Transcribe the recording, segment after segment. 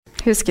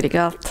Husker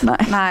ikke alt.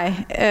 Nei.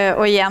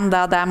 Og igjen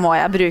da, der må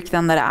jeg bruke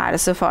den der er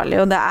det så farlig.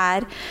 Og det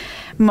er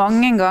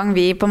mange ganger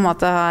vi på en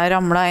måte har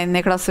ramlet inn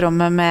i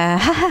klasserommet med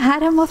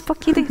her er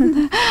matpakke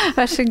din,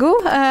 vær så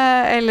god.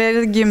 Eller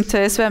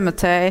gymtøy,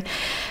 svømmetøy.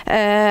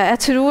 Jeg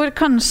tror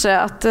kanskje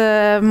at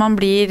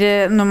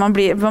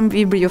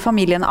vi blir jo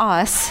familien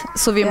AS,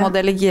 så vi må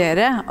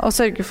delegere og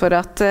sørge for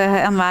at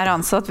enhver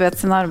ansatt vet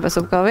sine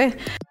arbeidsoppgaver.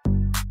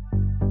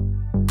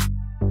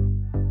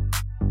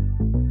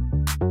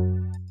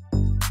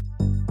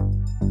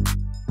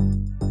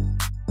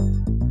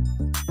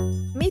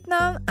 Mitt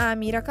navn er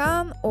Mira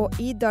Khan, og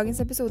i dagens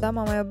episode av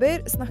Mamma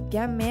jobber snakker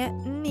jeg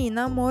med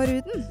Nina Moe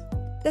Ruden.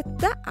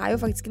 Dette er jo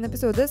faktisk en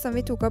episode som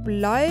vi tok opp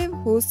live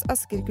hos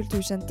Asker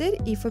kultursenter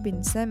i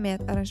forbindelse med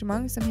et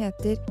arrangement som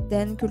heter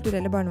Den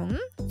kulturelle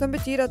barnevognen, som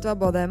betyr at det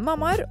var både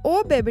mammaer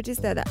og babyer til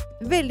stede.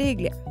 Veldig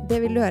hyggelig,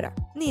 det vil du høre.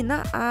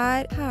 Nina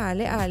er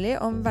herlig ærlig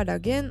om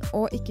hverdagen,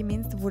 og ikke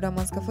minst hvordan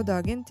man skal få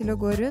dagen til å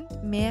gå rundt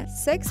med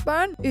 6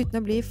 barn uten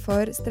å bli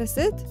for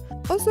stresset.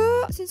 Og så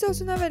synes jeg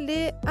også hun er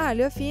veldig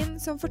ærlig og fin,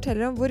 som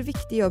forteller om hvor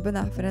viktig jobben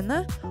er for henne,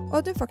 og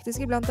at hun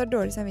faktisk iblant har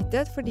dårlig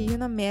samvittighet fordi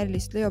hun har mer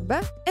lyst til å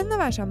jobbe enn å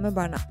være sammen med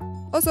barna.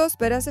 Og så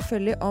spør jeg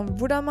selvfølgelig om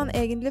hvordan man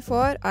egentlig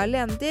får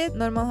alenetid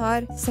når man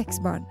har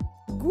 6 barn.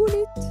 God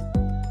lytt!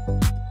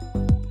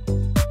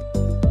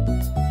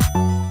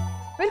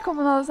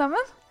 Velkommen alle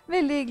sammen!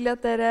 Veldig hyggelig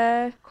at dere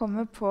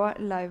kommer på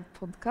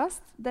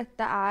live-podcast.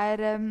 Dette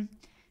er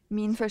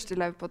min første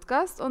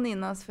live-podcast, og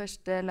Ninas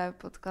første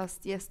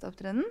live-podcast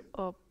gjesteopptreden.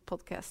 Og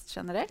podcast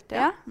generelt,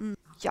 ja.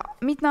 Ja,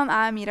 mitt navn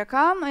er Mira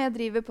Khan, og jeg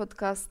driver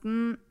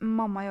podcasten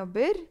Mamma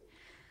jobber,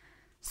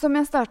 som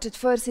jeg startet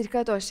for ca.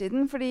 et år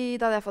siden, fordi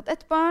da hadde jeg fått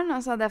 1 barn, og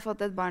så hadde jeg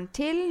fått et barn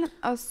til,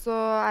 og så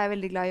er jeg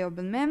veldig glad i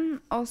jobben min,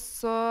 og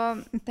så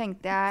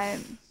tenkte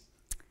jeg,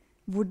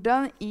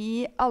 hvordan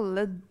i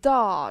alle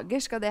dager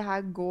skal det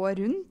her gå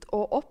rundt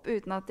og opp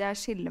uten at jeg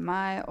skiller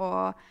meg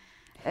og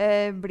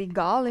blir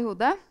gal i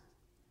hodet?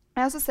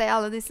 Og så ser jeg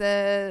alle disse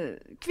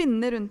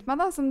kvinnene rundt meg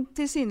da, som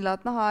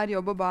tilsynelatende har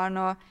jobb og barn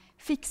og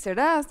fikser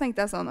det. Og så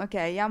tenkte jeg sånn, ok,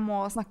 jeg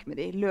må snakke med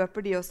de.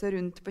 Løper de også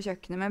rundt på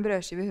kjøkkenet med en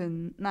brødskive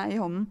i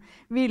hånden?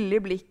 Villig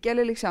i blikket,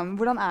 eller liksom,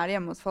 hvordan er det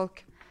hjemme hos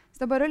folk? Så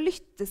det er bare å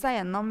lytte seg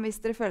gjennom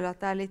hvis dere føler at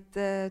det er litt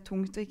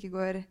tungt og ikke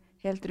går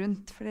helt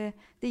rundt, for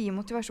det gir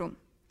motivasjon.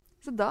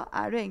 Så da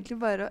er det egentlig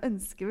bare å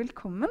ønske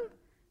velkommen.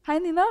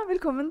 Hei Nina,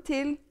 velkommen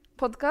til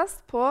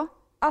podcast på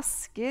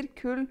Asker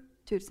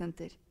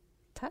kultursenter.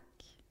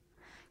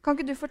 Kan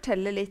ikke du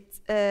fortelle litt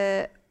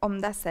om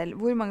deg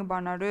selv? Hvor mange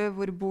barn har du?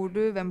 Hvor bor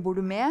du? Hvem bor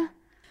du med?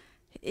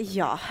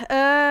 Ja,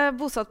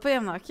 bosatt på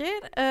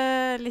Jevnaker.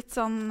 Litt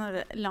sånn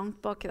langt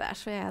bak der,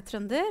 så jeg er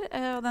trønder.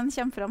 Og den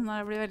kommer frem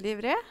når jeg blir veldig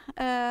ivrig.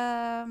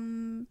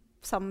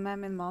 Sammen med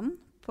min mann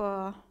på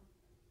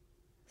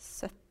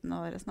 17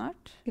 år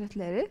snart.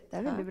 Gratulerer, det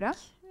er veldig bra.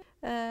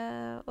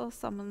 Og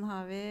sammen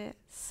har vi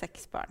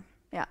 6 barn.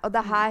 Ja, og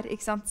det her,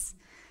 ikke sant?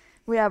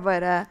 Hvor jeg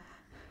bare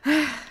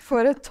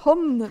får et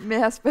tonn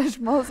med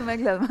spørsmål som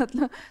jeg gleder meg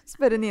til å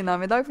spørre Nina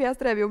om i dag, for jeg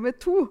strever jo med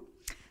 2.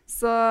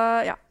 Så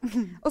ja.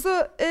 Og så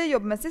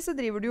jobbmessig så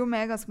driver du jo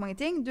med ganske mange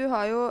ting. Du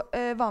har jo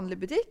vanlig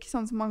butikk,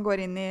 sånn som man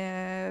går inn i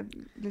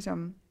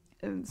liksom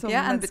som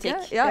en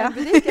butikk. Ja, en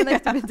butikk, en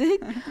ekte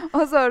butikk.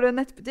 Og så har du en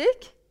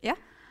nettbutikk. Ja.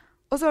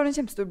 Og så har du en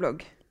kjempestor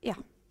blogg. Ja.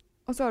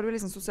 Og så har du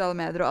liksom sosiale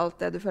medier og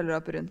alt det du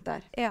følger opp rundt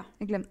der. Ja.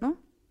 Har jeg glemt noe?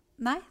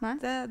 Nei.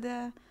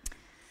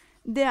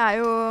 Det er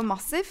jo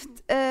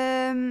massivt.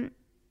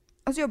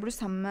 Og så jobber du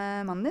sammen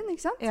med mannen din,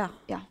 ikke sant? Ja.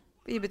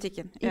 I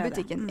butikken. I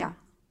butikken, ja.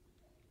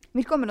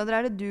 Hvilke områder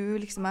er det du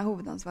liksom er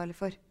hovedansvarlig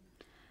for?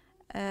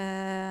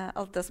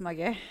 Alt det som er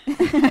gøy.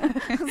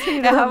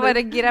 Jeg har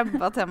bare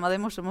grabbet til meg de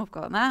morsomme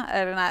oppgavene.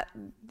 Eller nei,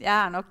 jeg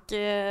er nok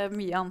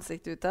mye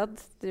ansikt utad.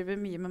 Driver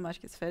mye med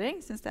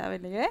markedsføring. Synes det er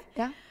veldig gøy.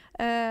 Ja.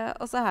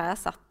 Og så har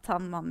jeg satt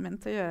mannen min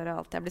til å gjøre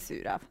alt jeg blir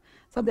sur av.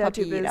 Sånn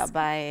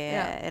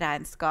papirarbeid,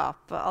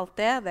 regnskap, alt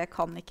det. Det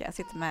kan ikke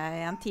jeg sitte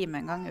med i en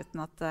time en gang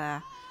uten at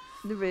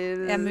jeg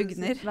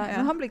mugner. Nei,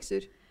 men han blir ikke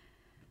sur.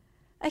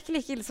 Det er ikke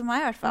like ille som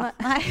meg i hvert fall.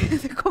 Nei,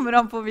 det kommer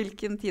an på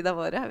hvilken tid av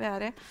året vi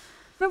er i.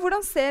 Men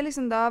hvordan ser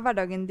liksom da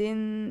hverdagen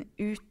din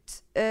ut?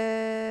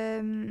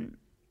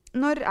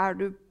 Når er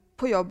du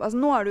på jobb?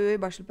 Altså nå er du i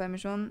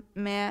barselpermisjon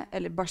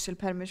eller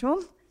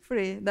barselpermisjon,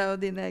 fordi det er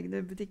jo dine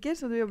egne butikker,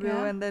 så du jobber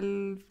jo en del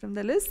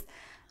fremdeles.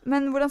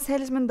 Men hvordan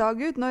ser liksom en dag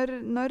ut?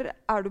 Når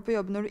er du på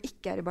jobb når du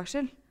ikke er i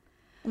barsel?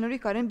 Når du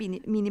ikke har en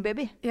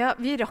minibaby? Ja,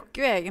 vi rakk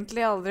jo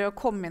egentlig aldri å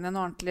komme inn i en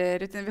ordentlig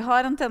rutine. Vi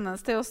har en tendens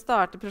til å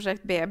starte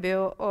prosjekt baby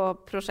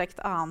og prosjekt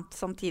annet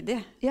samtidig.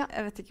 Ja.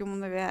 Jeg vet ikke om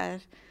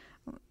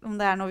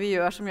det er noe vi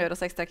gjør som gjør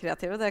oss ekstra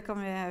kreative. Det kan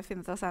vi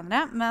finne ut av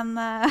senere. Men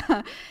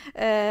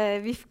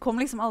vi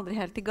kom liksom aldri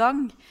helt i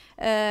gang.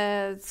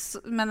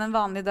 Men en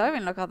vanlig dag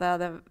vil nok at jeg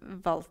hadde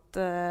valgt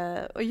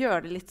å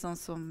gjøre det litt sånn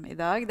som i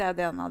dag. Det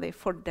er en av de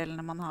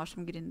fordelene man har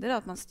som gründer,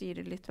 at man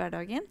styrer litt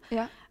hverdagen.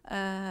 Ja.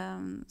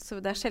 Så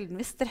det er sjelden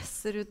vi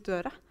stresser ut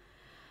døra.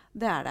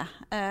 Det er det.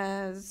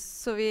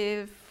 Så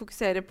vi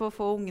fokuserer på å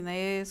få ungene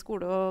i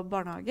skole og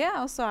barnehage,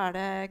 og så er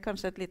det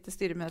kanskje et lite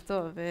styremøte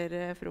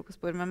over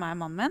frokostbordet med meg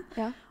og mannen min,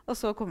 Ja. og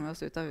så kommer vi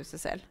oss ut av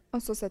huset selv.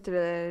 Og så setter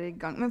dere i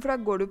gang. Men for da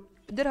går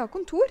dere har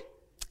kontor?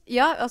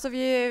 Ja, altså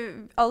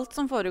alt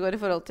som foregår i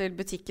forhold til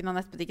butikken og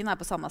nettbutikken er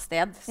på samme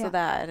sted. Så det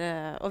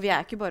er, og vi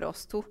er ikke bare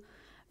oss to.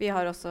 Vi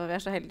er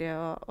så heldige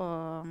å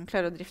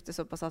klare å drifte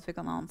såpass at vi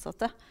kan ha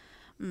ansatte.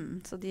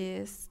 Så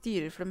de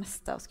styrer for det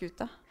meste av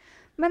skuta.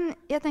 Men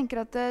jeg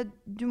tenker at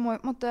du må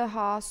måtte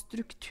ha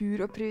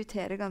struktur og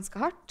prioritere ganske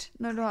hardt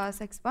når du har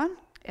 6 barn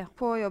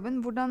på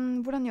jobben.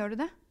 Hvordan gjør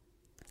du det?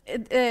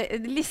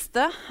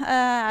 Liste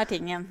er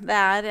tingen.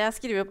 Jeg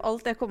skriver opp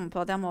alt jeg kommer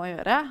på at jeg må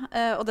gjøre.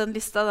 Og den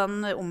lista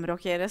den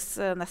omrokeres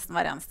nesten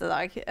hver eneste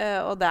dag.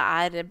 Og det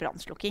er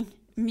brannslukking.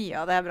 Mye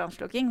av det er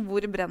brannslukking.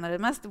 Hvor brenner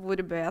det mest? Hvor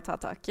bør jeg ta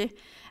tak i?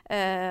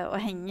 Og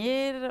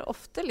henger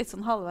ofte litt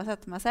sånn halvveis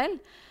etter meg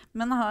selv.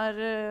 Men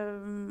har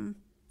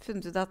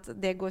funnet ut at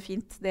det går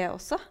fint, det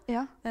også.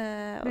 Ja.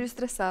 Blir du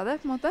stresset av det,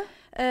 på en måte?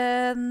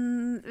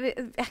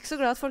 Jeg er ikke så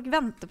glad at folk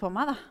venter på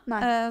meg, da.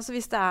 Så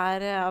hvis det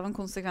er av en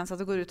konsekvens at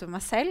det går utover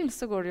meg selv,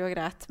 så går det jo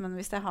greit. Men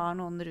hvis jeg har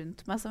noen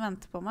rundt meg som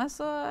venter på meg,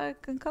 så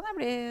kan jeg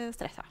bli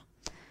stresset.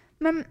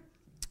 Men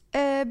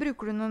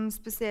bruker du noen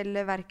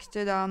spesielle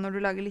verktøy da når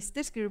du lager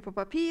lister? Skriver du på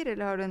papir,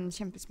 eller har du en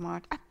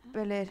kjempesmart app?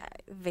 Eller?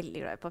 Jeg er veldig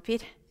glad i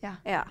papir.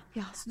 Ja,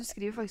 så du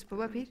skriver faktisk på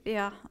papir?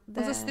 Ja.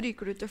 Og så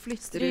stryker du ut og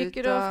flytter ut?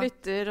 Stryker og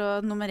flytter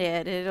og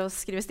nummererer og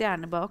skriver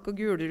stjerne bak og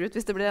guler ut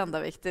hvis det blir enda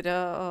viktigere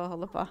å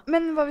holde på.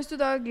 Men hva hvis du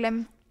da har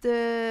glemt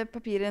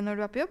papiret når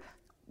du er på jobb?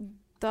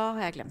 Da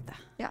har jeg glemt det.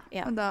 Ja,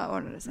 og da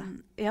ordner det seg.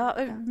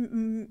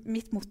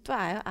 Mitt motto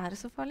er jo, er det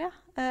så farlig?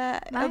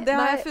 Det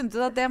har jeg funnet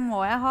ut at det må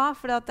jeg ha,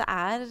 for det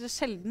er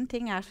sjelden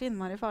ting er så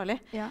innmari farlig.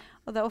 Ja.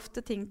 Og det er ofte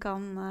ting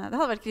kan... Det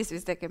hadde vært krise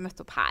hvis jeg ikke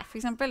møtte opp her, for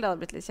eksempel. Det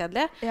hadde blitt litt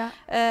kjedelig. Ja.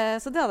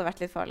 Så det hadde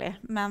vært litt farlig.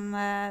 Men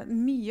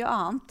mye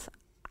annet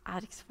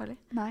er ikke så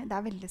farlig. Nei, det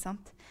er veldig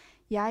sant.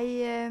 Jeg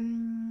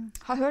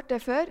har hørt det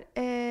før.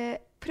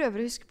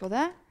 Prøver å huske på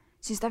det.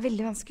 Synes det er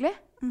veldig vanskelig.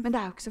 Men det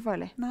er jo ikke så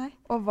farlig. Nei.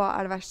 Og hva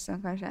er det verste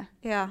som kan skje?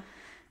 Ja.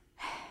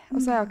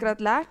 Og så har jeg akkurat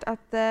lært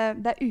at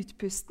det er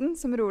utpusten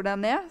som roer deg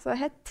ned. Så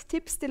hett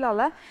tips til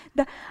alle.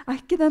 Det er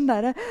ikke den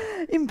der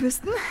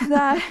innpusten. Det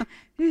er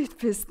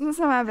utpusten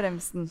som er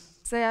bremsen.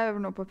 Så jeg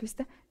øver nå på å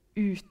puste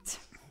ut.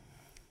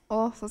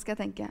 Og så skal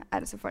jeg tenke,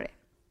 er det så farlig?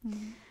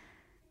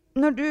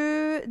 Når du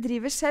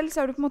driver selv,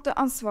 så er du på en måte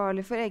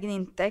ansvarlig for egen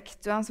inntekt.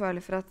 Du er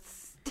ansvarlig for at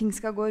ting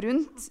skal gå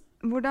rundt.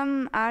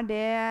 Hvordan er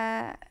det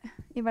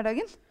i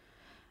hverdagen?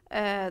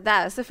 Det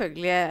er jo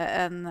selvfølgelig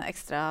en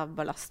ekstra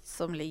ballast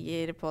som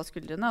ligger på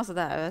skuldrene. Altså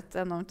det er jo et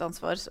enormt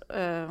ansvar,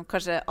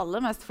 kanskje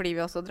aller mest fordi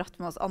vi også har dratt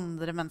med oss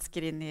andre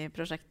mennesker inn i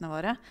prosjektene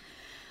våre.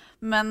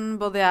 Men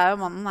både jeg og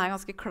mannen er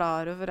ganske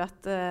klar over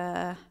at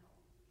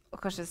å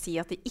kanskje si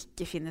at det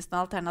ikke finnes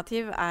noe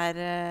alternativ er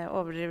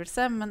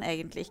overdrivelse, men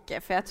egentlig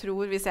ikke. For jeg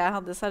tror hvis jeg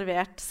hadde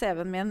servert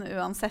CV-en min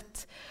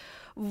uansett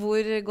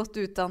hvor godt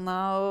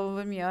utdannet og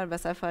hvor mye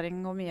arbeidserfaring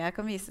og mye jeg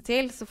kan vise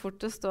til, så fort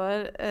det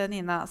står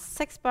Nina,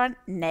 6 barn,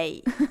 nei.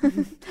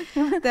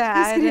 Det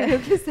er... Du skriver jo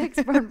ikke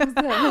 6 barn på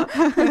stedet.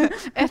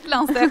 Et eller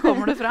annet sted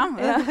kommer det fram.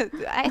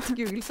 Det er et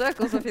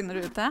Google-søk, og så finner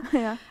du ut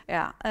det.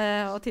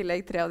 Og i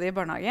tillegg 3 av de i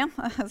barnehagen.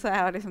 Så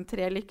jeg har liksom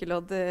 3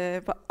 lykkelodd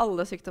på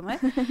alle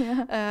sykdommer.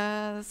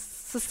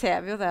 Så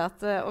ser vi jo det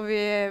at, og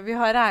vi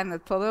har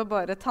regnet på det, og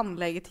bare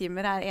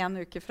tannlegetimer er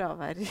 1 uke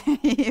fravær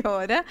i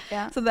året.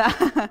 Så det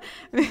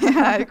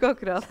er jo ikke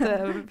akkurat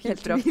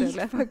helt praktisk,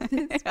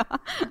 faktisk.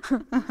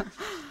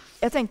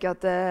 Jeg tenker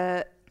at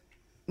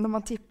når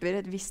man tipper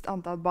et visst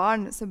antall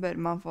barn, så bør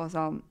man få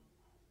sånn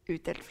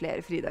utdelt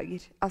flere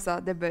fridager. Altså,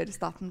 det bør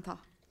staten ta.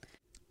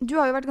 Du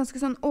har jo vært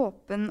ganske sånn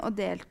åpen og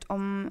delt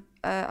om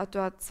at du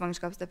har hatt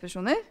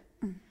svangerskapsdepresjoner.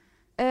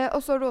 Og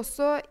så har du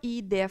også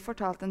i det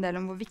fortalt en del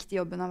om hvor viktig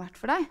jobben har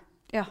vært for deg.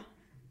 Ja.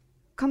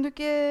 Kan du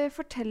ikke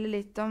fortelle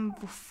litt om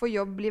hvorfor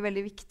jobb blir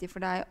veldig viktig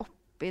for deg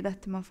oppi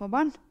dette med å få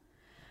barn?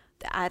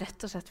 Det er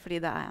rett og slett fordi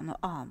det er noe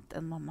annet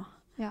enn mamma.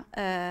 Ja.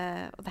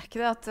 Og det er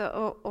ikke det at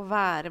å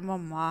være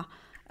mamma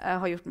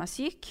har gjort meg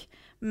syk,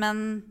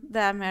 men det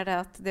er mer det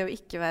at det å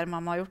ikke være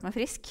mamma har gjort meg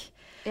frisk.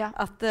 Ja,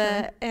 at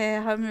jeg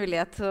har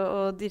mulighet til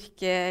å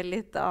dyrke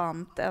litt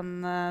annet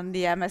enn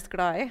de jeg er mest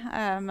glad i,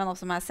 men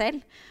også meg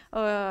selv.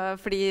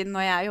 Fordi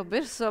når jeg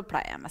jobber, så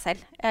pleier jeg meg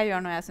selv. Jeg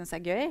gjør noe jeg synes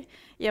er gøy.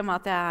 I og med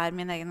at jeg er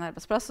min egen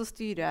arbeidsplass, så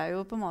styrer jeg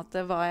jo på en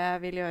måte hva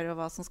jeg vil gjøre, og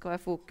hva som skal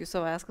være fokus,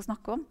 og hva jeg skal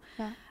snakke om.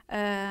 Ja.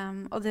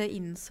 Og det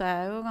innså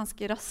jeg jo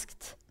ganske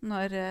raskt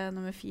når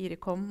nummer 4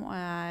 kom, og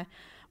jeg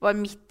var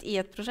midt i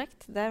et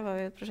prosjekt. Der var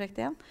jo et prosjekt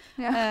igjen.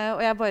 Ja. Og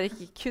jeg bare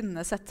ikke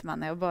kunne sette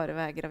meg ned og bare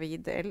være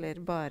gravid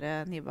eller bare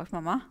nybakt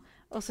mamma.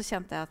 Og så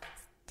kjente jeg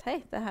at hei,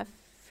 det her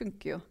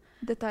funker jo.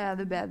 Det tar jeg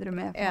det bedre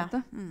med, på en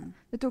måte. Mm.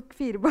 Det tok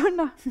 4 barn,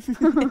 da.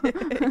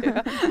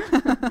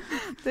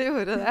 Det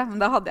gjorde det.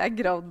 Men da hadde jeg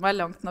gravd meg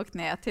langt nok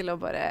ned til å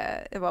bare...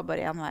 Det var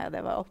bare en vei, og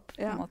det var opp,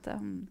 på en måte.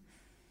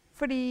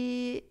 Fordi...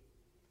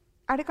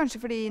 Er det kanskje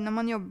fordi når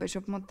man jobber så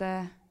på en måte...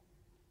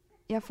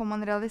 Ja, får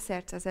man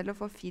realisert seg selv og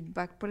får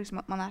feedback på liksom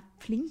at man er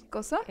flink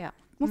også? Ja.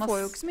 Man får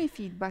jo ikke så mye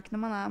feedback når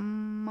man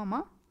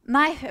mamma.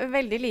 Nei,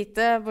 veldig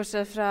lite,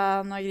 bortsett fra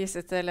noen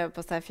grisete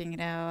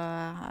leverpostei-fingre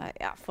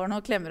og får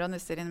noen klemmer og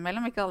nusser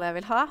innimellom. Ikke alle jeg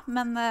vil ha,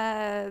 men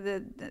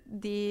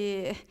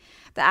det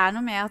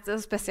noe med at,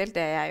 spesielt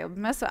det jeg jobber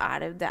med, så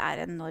det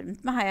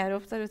enormt med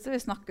heiarop der ute.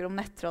 Vi snakker om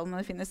nettroll,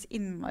 men det finnes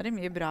innmari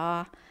mye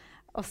bra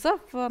også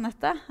på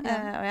nettet.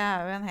 Og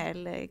jeg jo en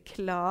hel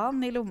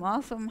klan i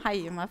lomma som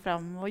heier meg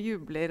fram og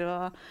jubler,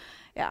 og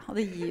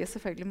det gir jo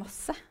selvfølgelig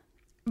masse.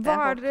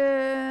 Hva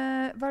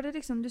det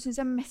liksom du synes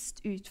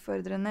mest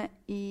utfordrende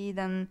i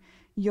den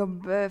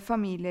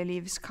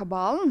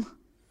jobb-familielivskabalen?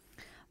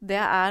 Det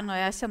når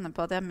jeg kjenner på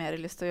at jeg har mer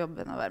lyst til å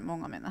jobbe enn å være med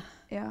ungene mine.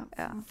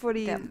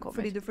 Fordi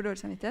du får dårlig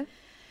samvittighet?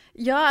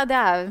 Ja, det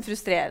en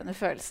frustrerende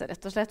følelse,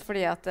 rett og slett.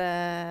 Fordi at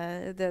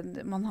det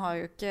er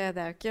jo ikke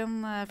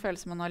en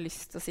følelse man har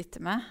lyst til å sitte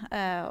med.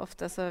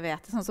 Ofte så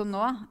vet jeg, sånn som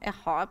nå, jeg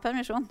har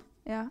permisjon.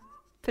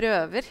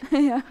 Prøver.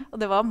 Og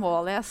det var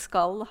målet, jeg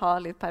skal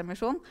ha litt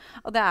permisjon.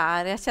 Og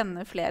jeg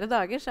kjenner flere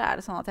dager, så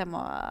det sånn at jeg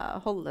må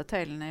holde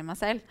tøylene i meg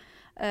selv.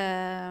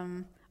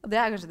 Og det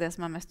kanskje det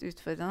som mest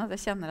utfordrende. At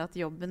jeg kjenner at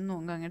jobben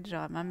noen ganger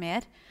drar meg mer.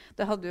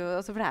 For det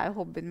jo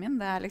hobbyen min.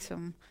 Det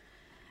liksom...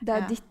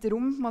 Det ditt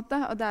rom, på en måte.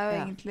 Og det jo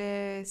egentlig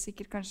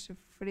sikkert kanskje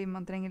fordi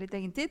man trenger litt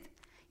egen tid.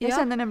 Jeg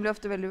kjenner nemlig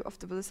veldig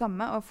ofte på det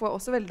samme, og får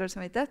også veldig dårlig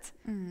samvittighet.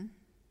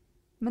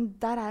 Men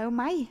der jo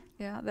meg.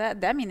 Ja,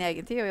 det min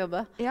egen tid å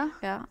jobbe. Ja.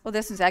 Og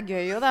det synes jeg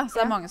gøy jo da.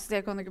 Så det mange som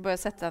sier, kan du ikke bare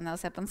sette deg ned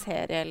og se på en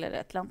serie eller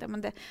et eller annet. Ja,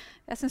 men jeg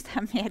synes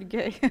det mer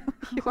gøy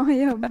å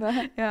jobbe.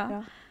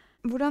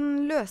 Hvordan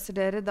løser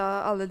dere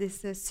da alle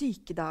disse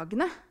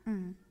sykedagene?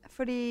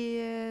 Fordi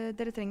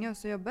dere trenger jo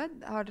også å jobbe.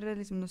 Har dere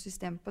liksom noe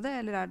system på det,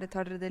 eller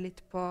tar dere det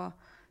litt på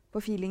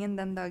feelingen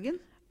den dagen?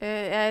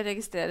 Jeg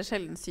registrerer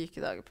sjelden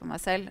sykedager på meg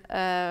selv.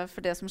 For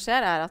det som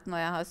skjer at når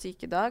jeg har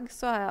sykedag,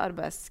 så har jeg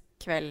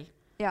arbeidskveld.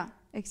 Ja,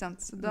 ikke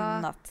sant? Så da,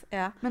 natt,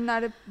 Men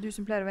det du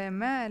som pleier å være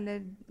hjemme,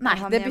 eller? Nei,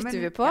 det bytter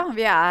vi på.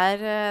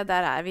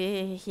 Der vi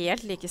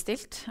helt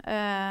likestilt.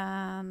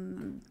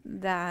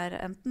 Det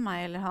enten meg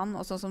eller han,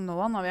 og sånn som nå,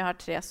 når vi har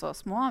 3 så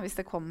små, hvis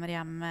det kommer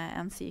hjem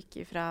en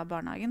syk fra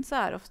barnehagen, så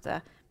det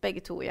ofte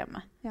begge to hjemme.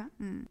 Ja.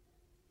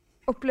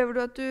 Opplever du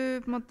at du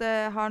på en måte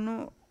har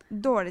noe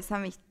dårlig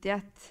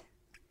samvittighet?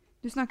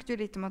 Du snakket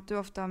jo litt om at du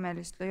ofte har mer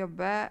lyst til å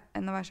jobbe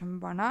enn å være sammen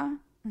med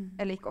barna.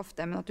 Eller ikke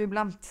ofte, men at du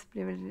iblant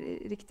blir vel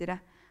riktigere.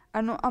 Det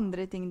noen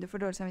andre ting du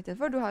får dårlig samvittighet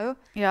for? Du har jo...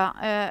 Ja,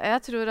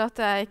 jeg tror at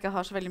jeg ikke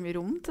har så veldig mye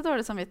rom til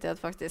dårlig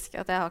samvittighet, faktisk.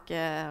 At jeg har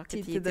ikke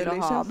tid til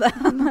å ha det.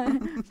 Nei,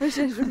 det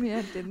skjer så mye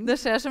hele tiden. Det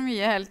skjer så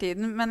mye hele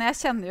tiden. Men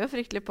jeg kjenner jo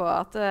fryktelig på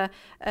at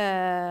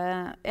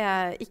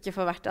jeg ikke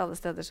får vært alle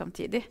steder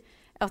samtidig.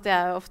 At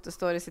jeg ofte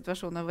står i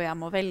situasjoner hvor jeg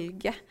må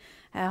velge.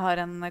 Jeg har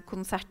en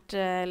konsert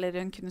eller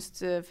en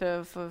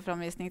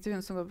kunstframvisning til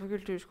hun som går på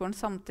kulturskolen,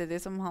 samtidig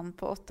som han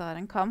på 8 har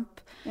en kamp.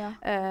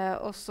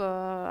 Og så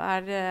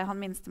han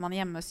minstemann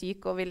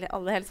hjemmesyk og vil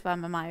aller helst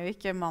være med meg, og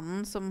ikke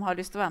mannen som har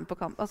lyst til å være med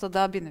på kamp. Altså,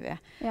 da begynner vi.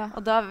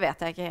 Og da vet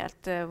jeg ikke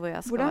helt hvor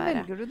jeg skal Hvordan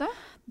være. Velger du da?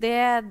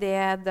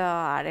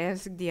 Da det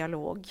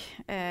dialog.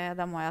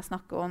 Da må jeg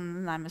snakke og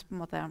nærmest på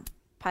en måte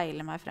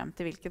peile meg frem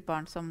til hvilket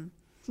barn som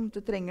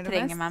du trenger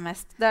meg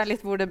mest. Det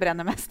litt hvor det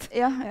brenner mest.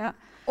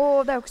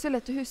 Og det jo ikke så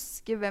lett å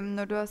huske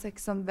når du har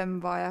sex, sånn,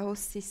 hvem var jeg hos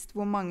sist,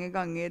 hvor mange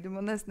ganger. Du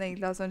må nesten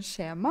egentlig ha sånn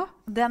skjema.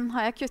 Den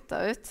har jeg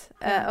kuttet ut.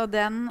 Og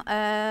det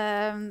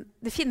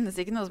finnes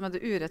ikke noe som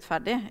heter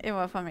urettferdig i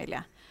vår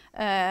familie.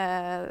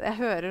 Jeg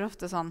hører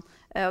ofte sånn,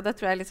 og det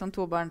tror jeg litt sånn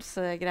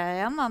tobarnsgreie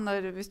igjen, da,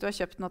 hvis du har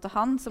kjøpt noe til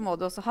han, så må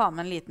du også ha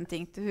med en liten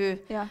ting til hun.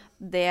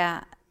 Det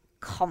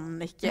kan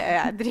ikke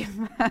jeg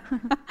drive med.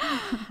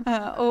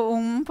 Og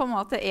om på en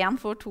måte en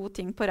får 2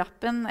 ting på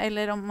rappen,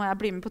 eller om jeg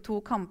blir med på 2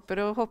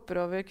 kamper og hopper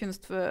over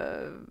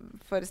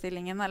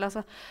kunstforestillingen, eller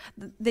altså,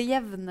 det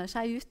jevner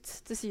seg ut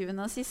til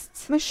syvende og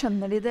sist. Men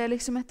skjønner de det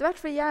liksom etter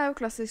hvert? For jeg jo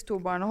klassisk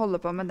 2-barn og holder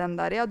på med den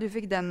der. Ja, du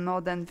fikk den,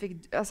 og den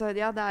fikk... Altså,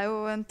 ja, det jo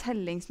en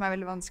telling som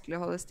veldig vanskelig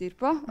å holde styr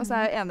på. Og så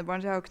jo enebarn,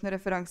 så jeg har jo ikke noen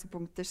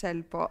referansepunkter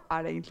selv på,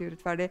 det egentlig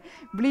urettferdig?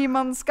 Blir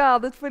man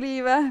skadet for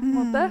livet, på en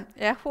måte?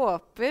 Jeg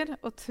håper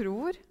og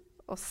tror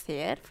og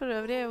ser for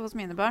øvrig hos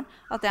mine barn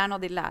at det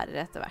noe de lærer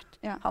etter hvert.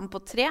 Han på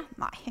 3?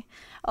 Nei.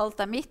 Alt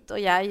mitt, og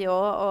jeg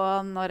også,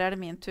 og når det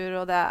min tur,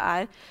 og det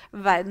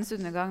verdens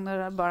undergang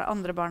når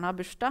andre barn har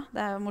bursdag.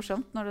 Det jo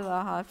morsomt når du da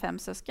har 5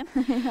 søsken.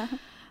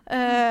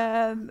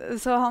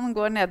 Så han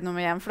går nedenom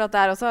hjem, for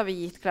der også har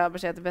vi gitt klar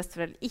beskjed til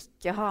besteforeldre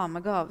ikke ha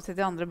med gave til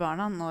de andre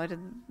barna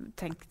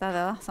tenk deg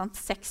det da, sant?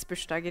 6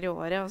 bursdager i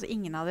året, og så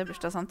ingen av de har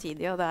bursdag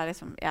samtidig, og det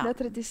liksom, Det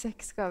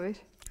 36 gaver.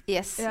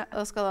 Yes,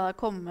 og skal da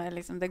komme,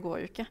 liksom, det går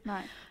jo ikke.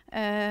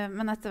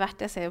 Men etter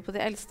hvert, jeg ser jo på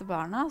de eldste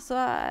barna, så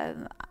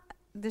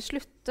det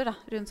slutter da,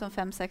 rundt sånn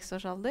 5-6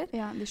 års alder.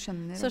 Ja, de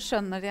skjønner det. Så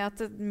skjønner de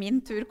at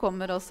min tur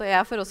kommer også.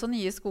 Jeg får også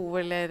nye sko,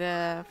 eller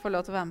får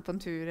lov til å være med på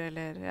en tur,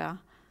 eller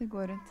Det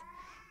går rundt.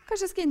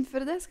 Kanskje jeg skal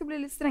innføre det, skal bli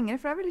litt strengere,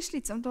 for det veldig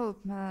slitsomt å holde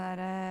på med det der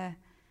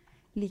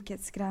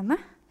likhetsgreiene.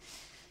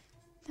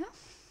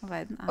 Og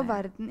verden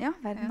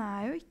verden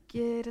jo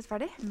ikke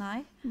rettferdig.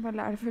 Nei. Bare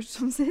lær det først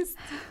som sist.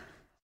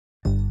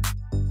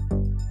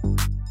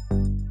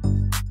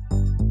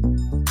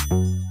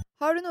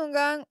 Har du noen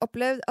gang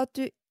opplevd at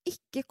du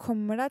ikke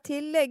kommer deg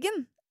til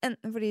legen?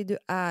 Enten fordi du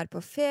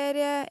på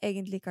ferie,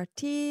 egentlig ikke har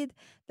tid,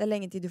 det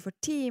lenge til du får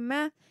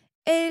time,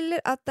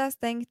 eller at det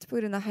stengt på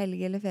grunn av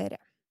helg eller ferie.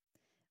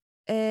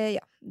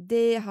 Ja,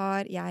 det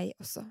har jeg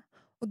også.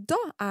 Og da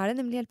det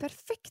nemlig helt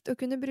perfekt å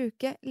kunne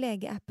bruke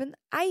legeappen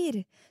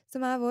Eir,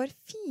 som vår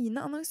fine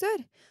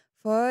annonsør.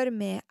 For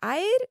med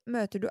Eir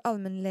møter du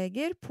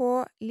allmennleger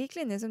på lik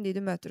linje som de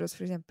du møter hos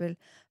for eksempel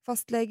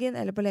fastlegen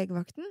eller på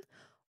legevakten,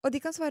 og de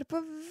kan svare på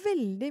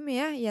veldig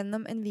mye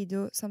gjennom en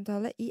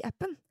videosamtale i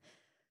appen.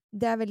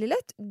 Det veldig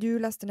lett. Du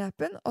laster ned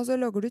appen, og så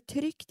logger du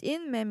trygt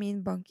inn med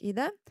min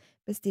bank-ID,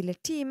 bestiller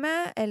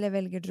time, eller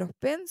velger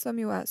drop-in, som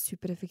jo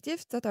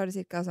supereffektivt. Da tar det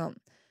cirka 7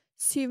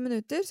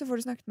 minutter, så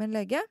får du snakket med en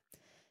lege.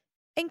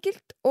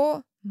 Enkelt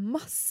og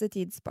masse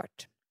tid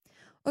spart.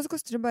 Og så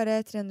koster det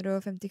bare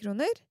 350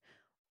 kroner.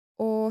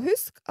 Og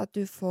husk at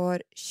du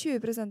får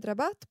 20%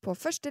 rabatt på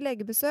første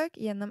legebesøk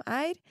gjennom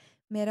Eir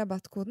med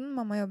rabattkoden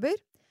Mamma jobber.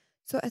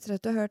 Så etter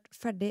at du har hørt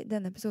ferdig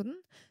denne episoden,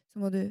 så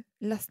må du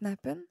laste ned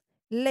appen,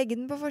 legge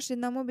den på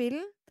forsiden av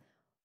mobilen,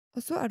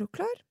 og så du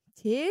klar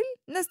til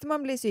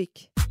nestemann blir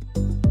syk.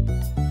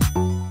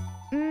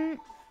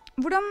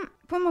 Hvordan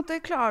på en måte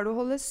klarer du å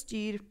holde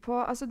styr på,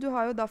 altså du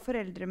har jo da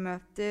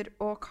foreldremøter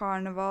og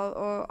karneval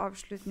og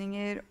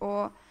avslutninger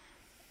og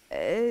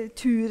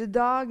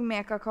turdag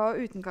med kakao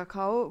og uten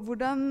kakao.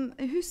 Hvordan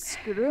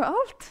husker du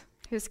alt?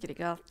 Husker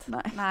ikke alt.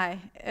 Nei.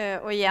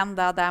 Og igjen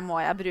da, der må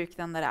jeg bruke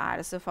den der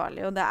det så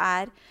farlig. Og det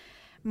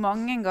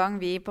mange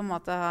ganger vi på en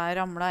måte har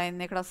ramlet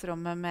inn i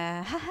klasserommet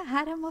med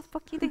her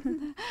matpakke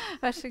din,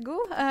 vær så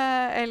god.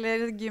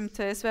 Eller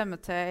gymtøy,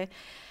 svømmetøy.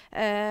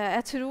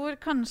 Jeg tror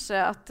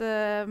kanskje at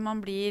vi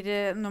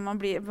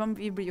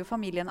blir jo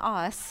familien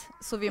AS,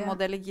 så vi må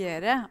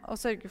delegere og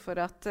sørge for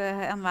at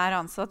enhver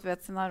ansatt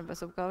vet sine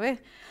arbeidsoppgaver.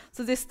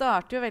 Så de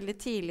starter jo veldig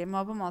tidlig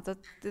med å på en måte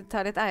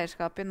ta litt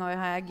eierskap i når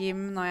jeg har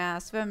gym, når jeg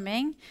har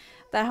svømming.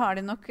 Der har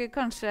de nok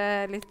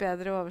kanskje litt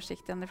bedre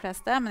oversikt enn de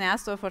fleste, men jeg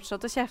står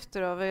fortsatt og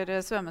kjefter over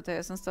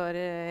svømmetøyet som står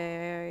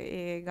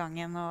i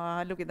gangen og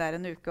har ligget der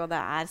en uke, og det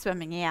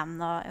svømming igjen.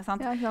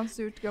 Sant? Ja,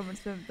 surt gammelt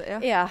svømmetøy.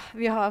 Ja. Ja,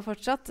 vi har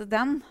fortsatt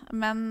den,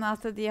 men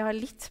at de har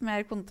litt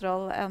mer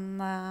kontroll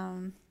enn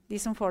de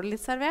som får det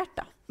litt servert,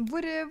 da.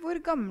 Hvor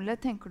gamle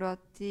tenker du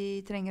at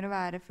de trenger å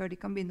være før de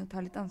kan begynne å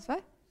ta litt ansvar?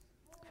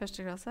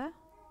 Første klasse?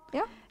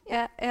 Ja.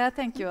 Jeg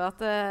tenker jo at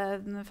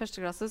første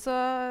klasse så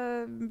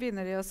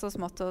begynner de så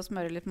smått å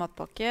smøre litt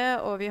matpakke,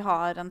 og vi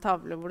har en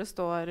tavle hvor det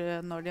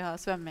står når de har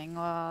svømming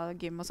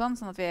og gym og sånn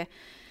at vi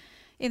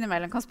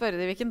innimellom kan spørre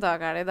dem hvilken dag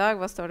det i dag,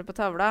 hva står det på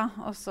tavla,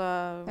 og så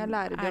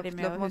de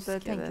med å huske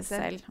det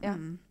selv. Ja.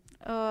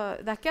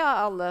 Og det ikke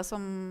alle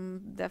som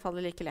det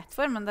faller like lett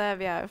for, men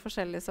vi jo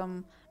forskjellige som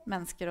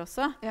mennesker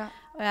også. Ja.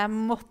 Og jeg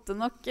måtte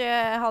nok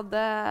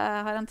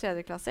har en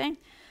tredjeklassing.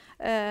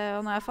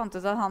 Og når jeg fant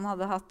ut at han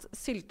hadde hatt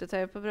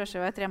syltetøy på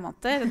brødskiva i 3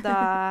 måneder,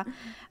 da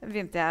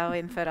begynte jeg å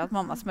innføre at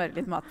mamma smører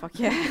litt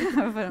matpakke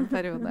for en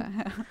periode.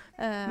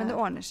 Men det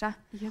ordner seg.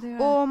 Ja, det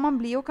og man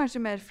blir jo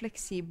kanskje mer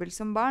fleksibel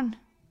som barn.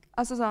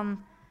 Altså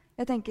sånn,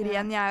 jeg tenker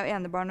igjen, jeg jo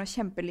enebarn og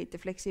kjempelite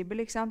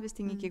fleksibel, ikke sant? Hvis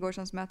ting ikke går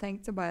sånn som jeg har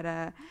tenkt, så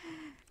bare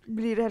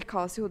blir det helt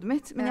kaos i hodet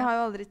mitt. Men jeg har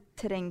jo aldri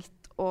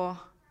trengt å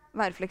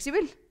være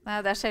fleksibel. Nei,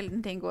 det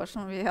sjelden ting går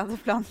som vi hadde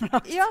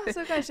planlagt. Ja,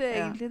 så kanskje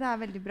egentlig det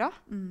veldig bra.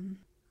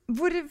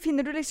 Hvor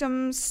finner du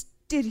liksom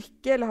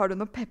styrke, eller har du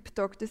noe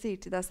pep-talk du sier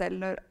til deg selv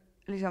når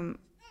liksom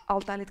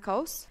alt litt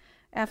kaos?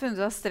 Jeg har funnet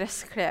ut at stress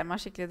kler meg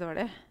skikkelig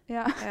dårlig.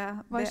 Ja.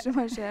 Hva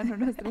skjer når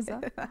du stressa?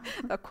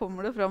 Da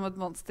kommer det fram et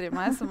monster i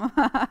meg. Som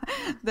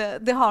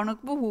det har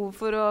nok behov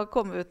for å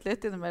komme ut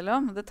litt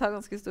innimellom. Det tar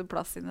ganske stor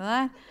plass inni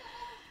der.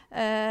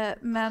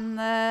 Men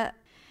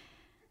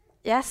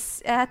jeg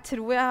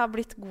tror jeg har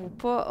blitt god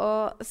på å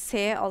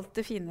se alt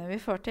det fine vi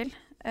får til.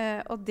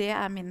 Og det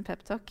min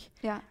pep-talk.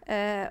 Ja.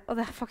 Og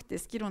det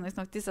faktisk ironisk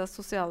nok disse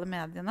sosiale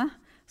mediene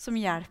som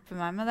hjelper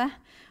meg med det.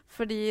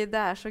 Fordi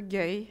det så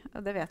gøy,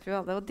 og det vet vi jo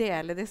alle, å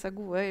dele disse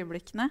gode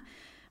øyeblikkene.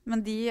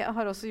 Men de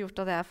har også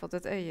gjort at jeg har fått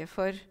et øye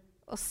for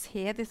å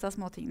se disse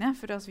små tingene.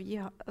 For det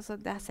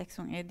 6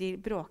 unger. De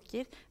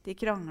bråker, de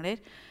krangler,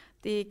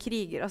 de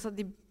kriger,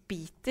 de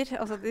biter.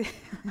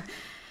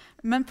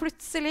 Men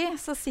plutselig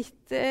så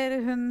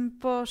sitter hun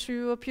på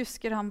 7 og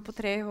pjusker han på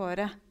 3 i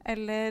håret.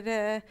 Eller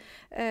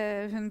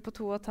hun på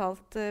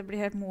 2,5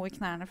 blir helt mo i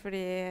knærne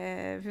fordi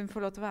hun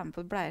får lov til å være med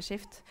på et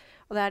bleieskift.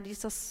 Og det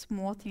disse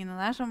små tingene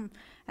der som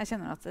jeg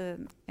kjenner at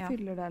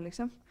fyller deg,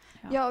 liksom.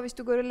 Ja, og hvis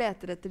du går og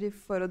leter etter dem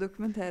for å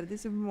dokumentere dem,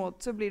 så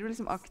blir du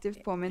liksom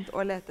aktivt påminnet å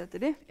lete etter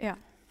dem. Ja.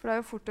 For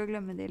det jo fort å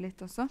glemme dem litt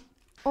også.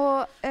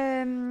 Og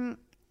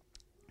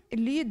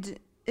lyd.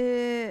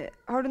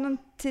 Har du noen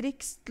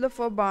triks til å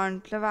få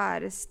barn til å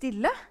være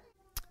stille?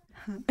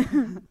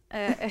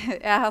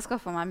 Jeg har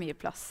skaffet meg mye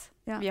plass.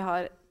 Ja. Vi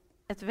har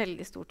et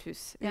veldig stort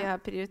hus. Vi har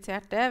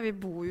prioritert det. Vi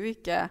bor jo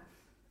ikke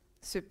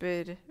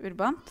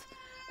superurbant,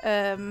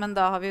 men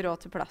da har vi råd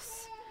til plass.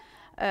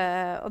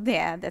 Og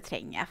det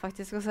trenger jeg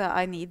faktisk også.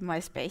 I need my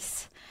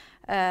space.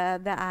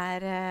 Vi har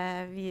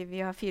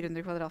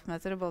 400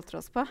 kvadratmeter å boltre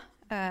oss på.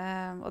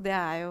 Og det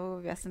jo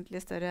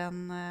vesentlig større enn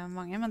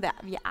mange, men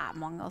vi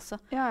mange også.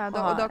 Ja,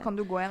 og da kan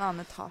du gå i en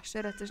annen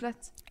etasje, rett og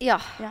slett. Ja,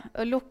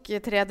 og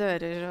lukke 3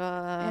 dører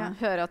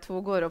og høre at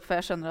 2 går opp, for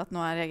jeg skjønner at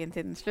nå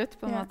egentiden slutt,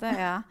 på en måte.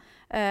 Ja.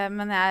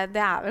 Men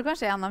det vel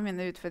kanskje en av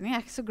mine utfordringer.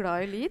 Jeg ikke så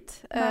glad i lyd.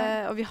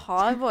 Og vi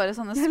har våre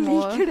sånne små...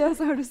 Jeg liker det,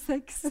 så har du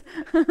sex.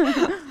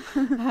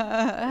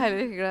 Jeg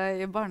heller ikke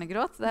glad i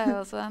barnegråt. Det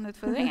jo også en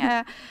utfordring.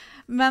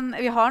 Men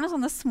vi har noen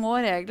sånne små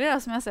regler,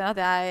 som jeg ser at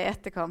jeg i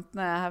etterkant,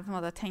 når jeg har på en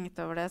måte tenkt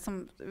over det, som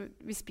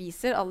vi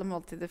spiser alle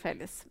måltider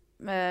felles.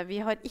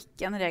 Vi har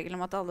ikke en regel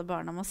om at alle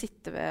barna må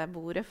sitte ved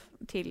bordet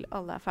til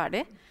alle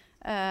ferdig.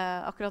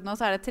 Akkurat nå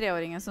så det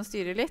 3-åringen som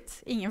styrer litt.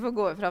 Ingen får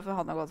gå ifra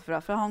før han har gått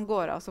fra, for han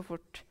går av så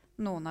fort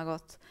noen har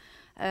gått.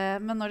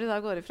 Men når de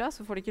da går ifra,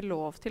 så får de ikke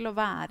lov til å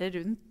være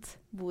rundt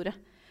bordet.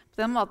 På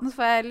den måten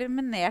får jeg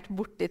eliminert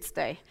bort litt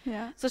støy.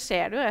 Ja. Så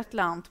skjer det jo et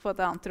eller annet på et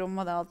annet rom,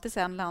 og det alltid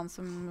en eller annen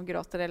som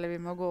gråter eller vi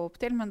må gå opp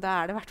til, men da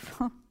det i hvert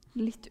fall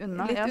litt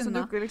unna. Så du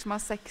ikke liksom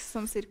har sex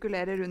som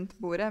sirkulerer rundt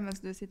bordet mens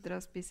du sitter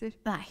og spiser?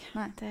 Nei,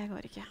 det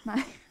går ikke.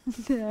 Nei,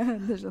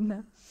 det skjønner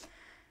jeg.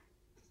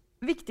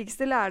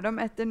 Viktigste lærdom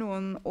etter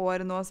noen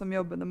år nå som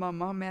jobbende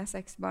mamma med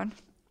 6 barn?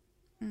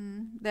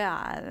 Det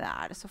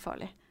det så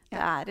farlig.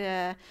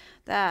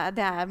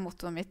 Det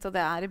mottoet mitt, og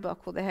det i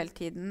bakhodet hele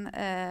tiden.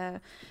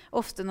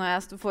 Ofte når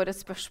jeg får et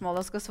spørsmål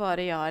og skal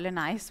svare ja eller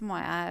nei, så må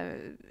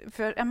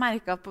jeg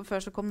merket at før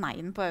så kom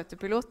neien på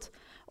autopilot,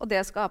 og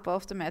det skapet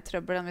ofte mer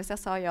trøbbel enn hvis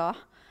jeg sa ja.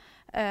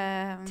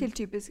 Til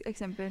typisk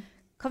eksempel.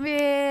 Kan vi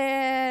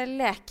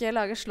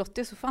lage slott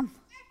i sofaen?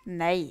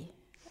 Nei.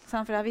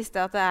 For jeg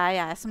visste at det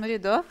jeg som må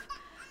rydde opp.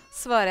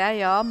 Svarer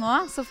jeg ja nå,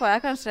 så får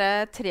jeg kanskje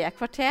 3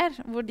 kvarter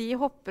hvor de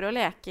hopper og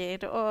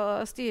leker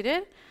og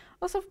styrer.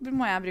 Og så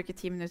må jeg bruke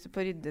 10 minutter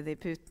på å rydde de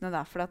putene,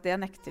 da, for det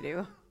nekter de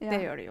jo. Ja. Det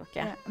gjør de jo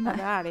ikke. Ja.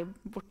 Da de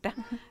borte.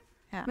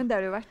 Ja. Men det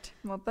det jo verdt,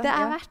 på en måte. Det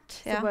verdt,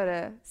 ja. Så bare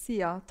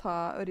si ja, ta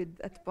og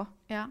rydde etterpå.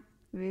 Ja.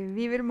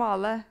 Vi vil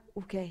male.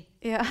 Ok.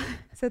 Ja.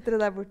 Setter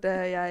det der borte,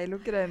 jeg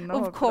lukker øynene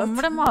og håper at...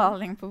 Kommer det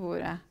maling på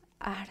bordet?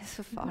 Det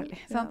så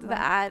farlig? Sant?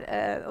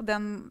 Og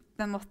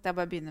den måtte jeg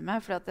bare begynne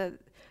med, for at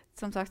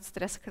som sagt,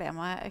 stress kler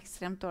meg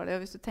ekstremt dårlig.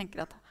 Og hvis du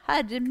tenker at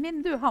herre min,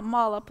 du har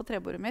malet på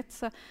trebordet mitt,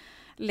 så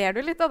ler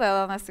du litt av det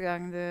da neste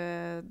gang du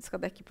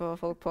skal dekke på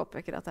folk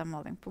påpeker at det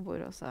maling på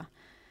bordet, og så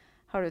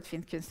har du et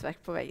fint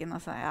kunstverk på veggen,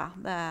 og så ja,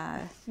 det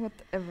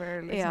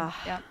whatever,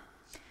 liksom. Ja.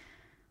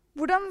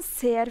 Hvordan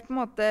ser på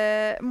en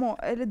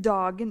måte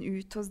dagen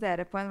ut hos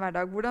dere på en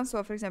hverdag? Hvordan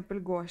så for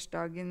eksempel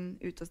gårsdagen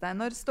ut hos deg?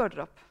 Når står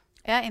dere opp?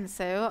 Jeg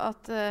innser jo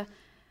at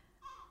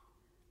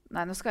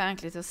nei, nå skal jeg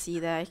egentlig til å si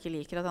det jeg ikke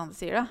liker at andre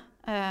sier da.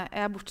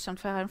 Jeg bortskjemt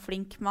for jeg har en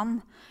flink mann.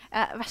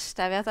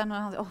 Verste jeg vet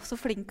når han sier, så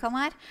flink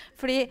han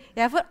Fordi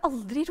jeg får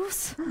aldri ros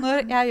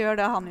når jeg gjør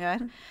det han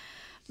gjør.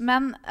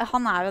 Men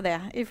han jo det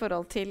i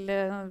forhold til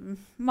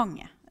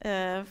mange.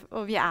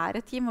 Og vi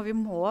et team, og vi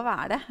må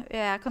være det.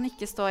 Jeg kan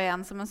ikke stå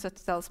igjen som en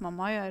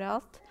 70-tallsmamma og gjøre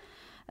alt.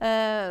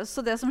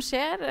 Så det som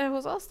skjer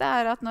hos oss, det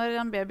at når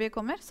en baby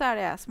kommer, så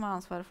det jeg som har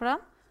ansvaret for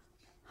den.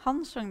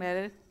 Han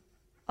sjonglerer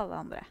alle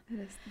andre.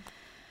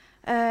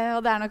 Og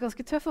det nok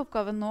ganske tøff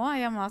oppgave nå,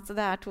 i og med at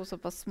det 2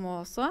 såpass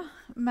små også.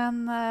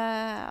 Men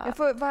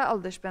hva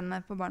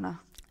aldersspennet på barna?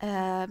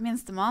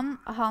 Minstemann,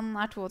 han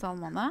 2,5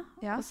 måneder.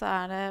 Ja. Og så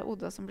det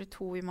Oda som blir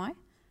 2 i mai.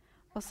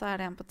 Og så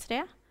det en på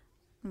 3.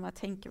 Nå må jeg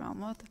tenke meg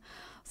om.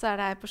 Så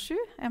det en på 7,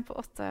 en på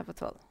 8 og en på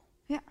 12.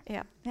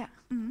 Ja. Ja.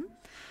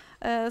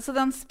 Så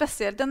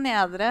spesielt den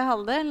nedre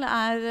halvdel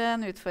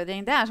en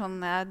utfordring. Det sånn,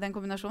 den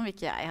kombinasjonen vil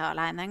ikke jeg ha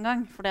alene en gang.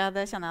 For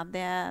det kjenner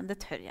jeg at det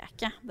tør jeg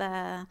ikke.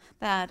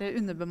 Det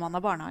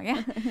underbemannet barnehage.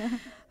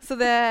 Så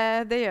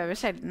det gjør vi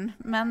sjelden.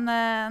 Men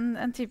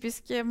en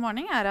typisk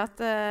morgen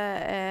at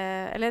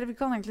eller vi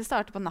kan egentlig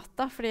starte på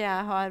natta, fordi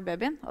jeg har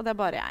babyen, og det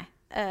bare jeg.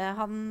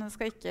 Han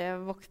skal ikke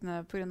våkne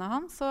på grunn av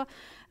han. Så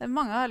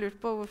mange har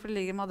lurt på hvorfor det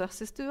ligger madrass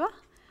i stua.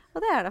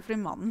 Og det da fordi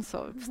mannen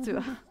sover på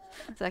stua.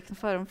 Så det ikke noe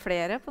fare om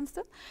flere på en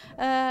stund.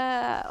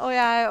 Og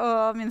jeg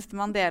og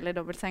minstemann deler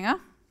dobbeltsenga.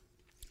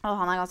 Og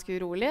han ganske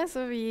urolig,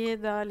 så vi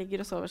da ligger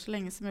og sover så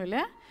lenge som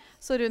mulig.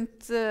 Så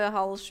rundt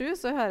 6:30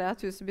 så hører jeg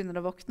at huset begynner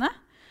å våkne.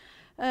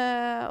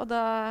 Og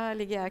da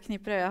ligger jeg og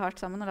kniper øya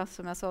hardt sammen og later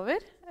som jeg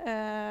sover.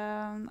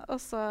 Og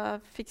så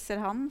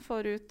fikser han,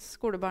 får ut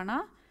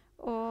skolebarna.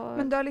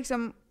 Men da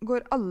liksom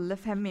går alle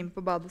 5 inn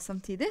på badet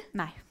samtidig?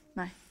 Nei.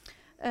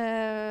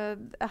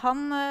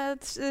 Han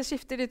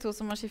skifter de 2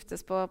 som må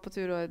skiftes på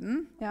tur og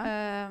orden. Ja.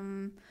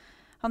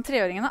 Han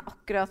 3-åringen har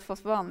akkurat fått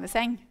på vanlig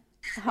seng.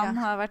 Han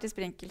har vært i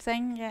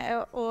sprinkelseng,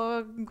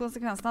 og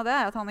konsekvensen av det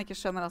at han ikke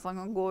skjønner at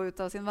han kan gå ut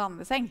av sin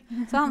vanlige seng.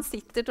 Så han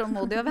sitter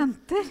tålmodig og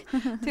venter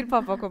til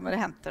pappa kommer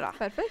og henter. Da.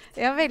 Perfekt.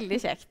 Ja,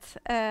 veldig kjekt.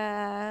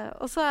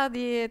 Og så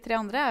de 3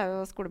 andre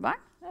jo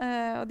skolebarn.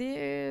 Og de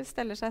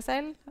steller seg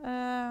selv.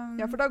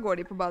 Ja, for da går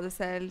de på badet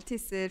selv,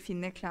 tisser,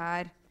 finner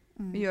klær.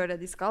 Vi gjør det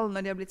de skal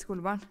når de har blitt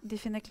skolebarn. De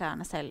finner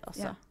klærne selv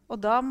også. Ja.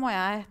 Og da må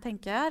jeg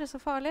tenke, det så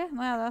farlig?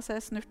 Når jeg da ser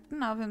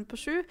snurten av hun på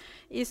 7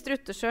 i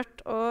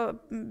strutteskjørt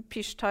og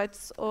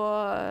pysj-tights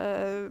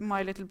og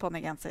My Little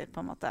Pony-genser, på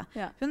en måte.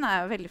 Ja. Hun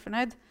jo veldig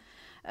fornøyd.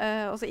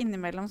 Og så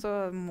innimellom så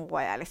må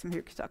jeg liksom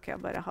huke tak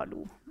og bare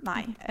hallo.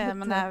 Nei,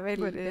 men det er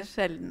veldig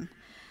sjelden.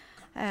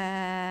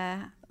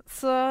 Ja,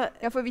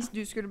 for hvis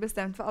du skulle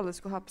bestemt for alle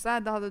skulle ha på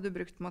seg, da hadde du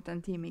brukt på en måte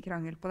en time i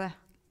krangel på det.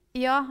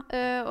 Ja,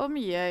 og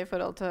mye i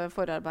forhold til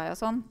forarbeid og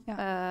sånn.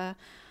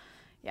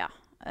 Ja.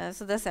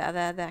 Så det ser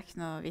jeg, det er ikke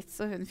noe vits,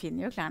 og hun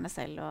finner jo klærne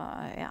selv, og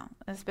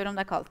spør om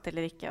det er kaldt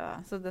eller ikke,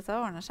 så dette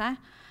ordner seg.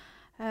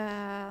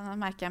 Nå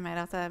merker jeg mer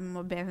at jeg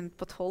må be hun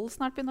på 12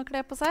 snart begynne å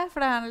kle på seg, for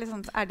det er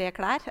liksom, er det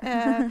klær?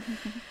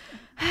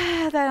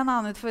 Det er en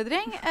annen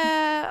utfordring.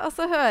 Og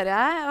så hører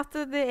jeg at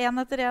det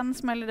en etter en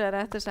smeller døra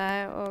etter seg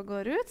og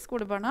går ut,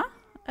 skolebarna.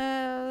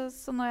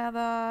 Så når jeg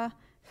da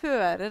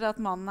hører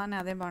at mannen er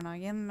nede i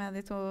barnehagen med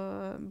de 2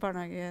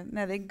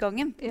 nede i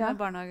gangen med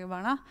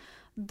barnehagebarna,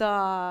 da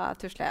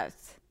tusler jeg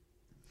ut.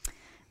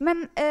 Men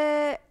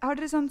har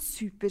dere sånn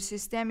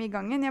supersystem i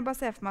gangen? Jeg bare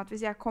ser for meg at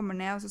hvis jeg kommer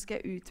ned og så skal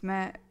jeg ut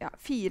med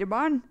 4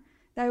 barn,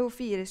 det er jo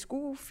 4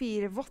 sko,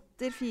 4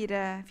 votter,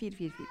 4.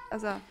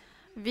 Altså.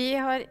 Vi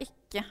har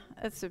ikke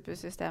et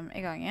supersystem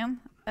i gangen,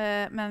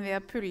 men vi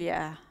har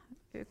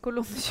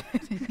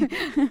kolonnekjøring.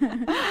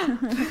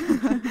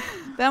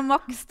 Det er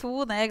maks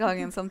 2 ned i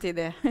gangen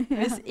samtidig.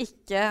 Hvis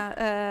ikke,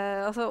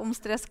 om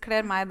stress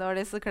kler meg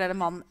dårlig, så kler det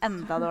mannen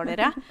enda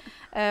dårligere.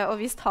 Og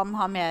hvis han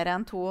har mer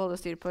enn 2 å holde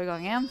styr på i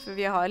gangen, for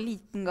vi har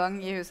liten gang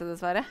i huset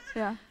dessverre,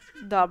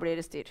 da blir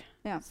det styr.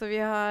 Så vi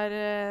har,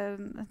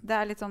 det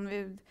er litt sånn,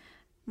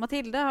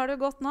 Mathilde, har du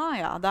gått nå?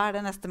 Ja, da er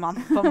det neste mann,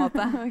 på en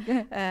måte.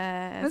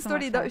 Men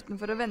står de da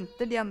utenfor og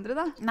venter, de andre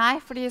da? Nei,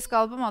 for de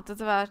skal på en måte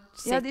til hvert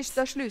sitt. Ja,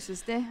 da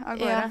sluses de av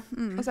gårde.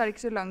 Og så er det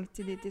ikke så langt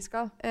til dit de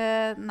skal.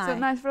 Nei. Så,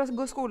 for da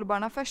går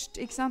skolebarna først,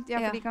 ikke sant?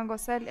 Ja, for de kan gå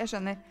selv, jeg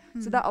skjønner.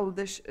 Så det er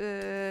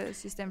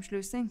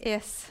alderssystemslusing.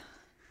 Yes.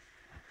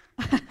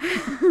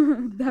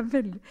 Det er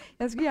veldig...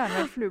 Jeg skulle gjerne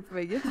vært flue på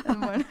veggen en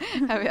morgen.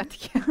 Jeg vet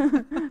ikke.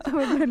 Det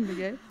var veldig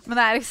gøy. Men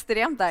det er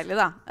ekstremt deilig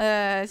da,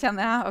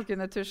 kjenner jeg, å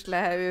kunne tusle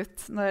ut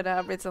når det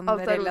har blitt sånn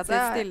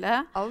relativt stille.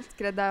 Alt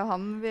greit, det er jo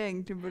han vi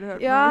egentlig burde høre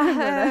på. Ja,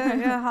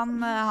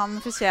 han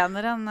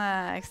fortjener en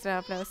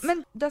ekstra applaus.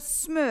 Men da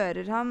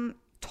smører han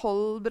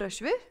 12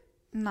 brødskiver?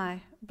 Nei,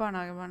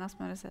 barnehagebarna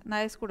smører selv.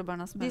 Nei,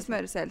 skolebarna smører selv. De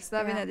smører selv, så da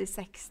er vi nede i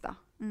 6 da.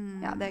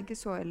 Ja, det er ikke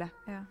så ille.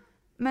 Ja.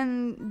 Men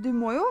du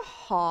må jo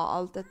ha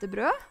alt dette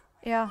brød?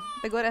 Ja,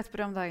 det går 1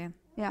 brød om dagen.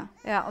 Ja.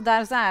 Og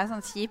der så er jeg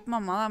sånn kjip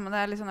mamma da, men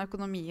det er litt sånn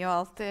økonomi og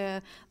alt.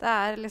 Det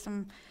er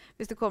liksom,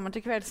 hvis du kommer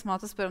til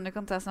kveldsmat og spør om du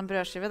kan ta sånn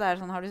brødskive, det er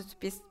sånn, har du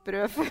spist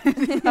brød før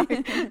i dag?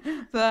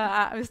 Så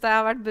hvis det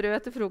har vært brød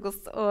til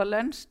frokost og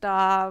lunsj,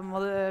 da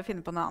må du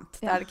finne på noe annet.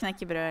 Da er det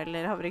knekkebrød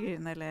eller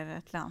havregryn eller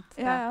et eller annet.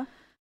 Ja.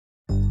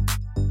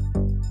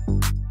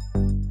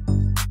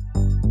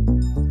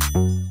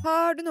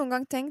 Har du noen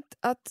gang tenkt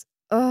at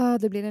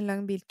det blir en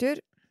lang biltur?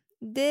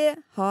 Det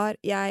har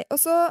jeg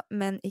også,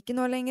 men ikke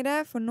nå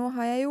lenger, for nå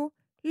har jeg jo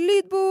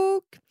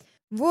lydbok!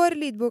 Vår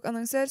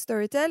lydbokannonsør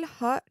Storytel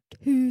har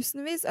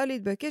tusenvis av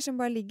lydbøker som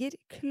bare ligger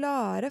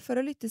klare for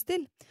å lyttes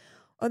til.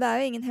 Og det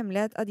er jo ingen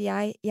hemmelighet at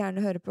jeg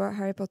gjerne hører på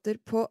Harry Potter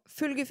på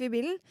full guffe i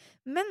bilen,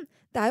 men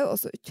det er jo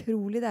også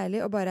utrolig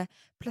deilig å bare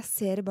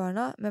plassere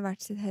barna med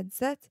hvert sitt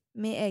headset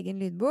med egen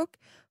lydbok,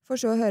 for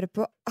så å høre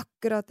på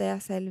akkurat det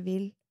jeg selv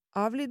vil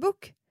av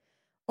lydbok.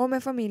 Og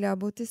med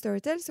familieabo til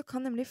Storytel så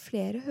kan nemlig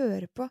flere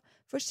høre på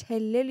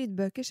forskjellige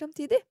lydbøker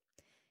samtidig.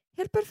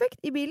 Helt perfekt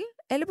i bilen,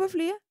 eller på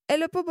flyet,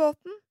 eller på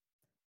båten.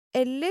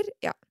 Eller,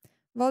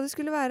 hva det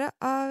skulle være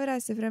av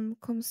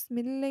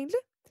reisefremkomstmiddel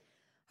egentlig.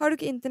 Har du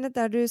ikke internett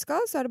der du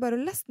skal, så er det bare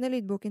å laste ned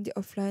lydboken til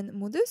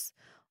offline-modus,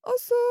 og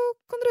så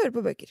kan du høre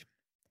på bøker.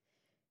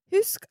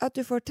 Husk at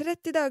du får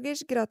 30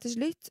 dagers gratis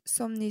lytt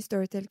som ny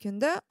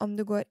Storytel-kunde om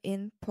du går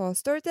inn på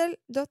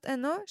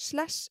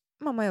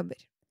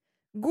storytel.no/mammajobber.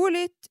 God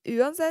lytt,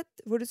 uansett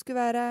hvor du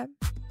skulle være.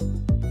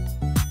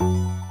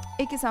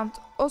 Ikke sant.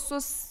 Og så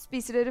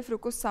spiser dere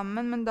frokost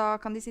sammen, men da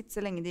kan de sitte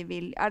så lenge de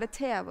vil. Er det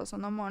TV og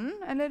sånn om morgenen,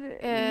 eller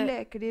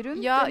leker de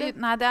rundt? Ja, eller?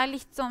 Nei, det er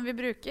litt sånn, vi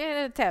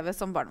bruker TV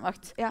som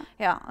barnevakt. Ja.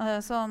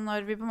 Så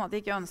når vi på en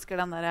måte ikke ønsker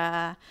den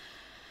der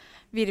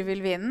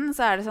virvelvinden,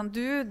 så er det sånn,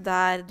 du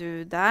der,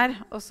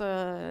 og så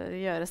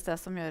gjøres det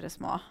som gjøres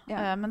må.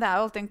 Men det er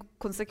jo alltid en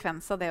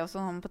konsekvens av det også.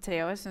 Noen på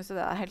 3 år synes jo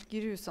det er helt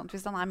grusomt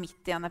hvis han er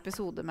midt i en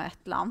episode med et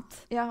eller annet.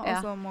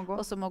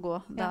 Og så må gå.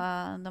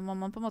 Da må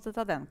man på en måte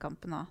ta den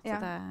kampen også. Så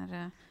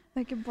det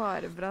er ikke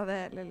bare bra det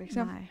heller,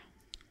 liksom. Nei.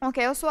 Ok,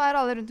 og så er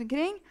alle rundt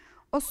omkring,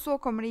 og så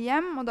kommer de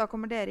hjem, og da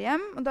kommer dere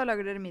hjem, og da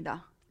lager dere middag.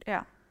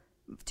 Ja.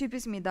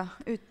 Typisk middag,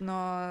 uten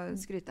å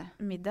skryte.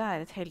 Middag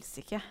er et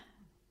helsike.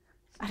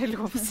 Er det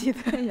lov å si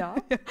det? Ja.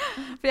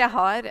 For jeg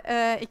har,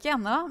 ikke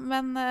ennå,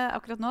 men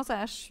akkurat nå så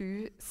er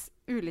jeg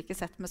 7 ulike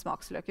sett med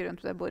smaksløker rundt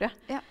det bordet.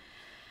 Ja.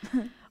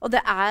 Og det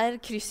er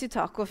kryss i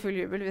taket og full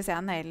jubel hvis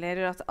jeg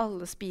nailer at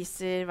alle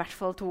spiser i hvert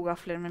fall 2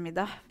 gafler med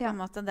middag. På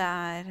en måte.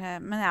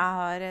 Men jeg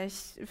har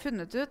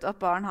funnet ut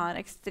at barn har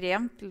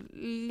ekstremt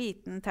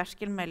liten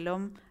terskel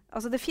mellom...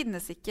 Altså det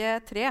finnes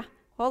ikke 3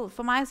 hold.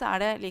 For meg så er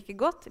det like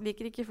godt,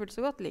 liker ikke fullt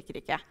så godt, liker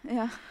ikke.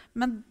 Ja.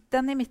 Men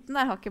den i midten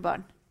der har ikke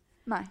barn.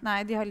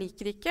 Nei, de har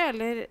liker ikke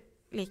eller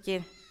liker.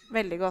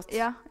 veldig godt.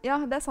 Ja,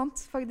 det er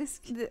sant,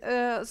 faktisk.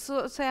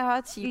 Så jeg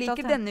har et kjipt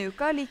Liker denne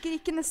uka, liker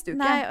ikke neste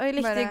uke. Nei, og jeg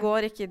likte i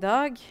går, ikke i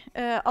dag.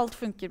 Alt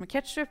funker med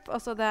ketchup.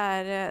 Altså det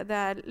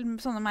er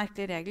sånne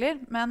merkelige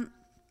regler. Men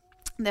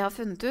det jeg har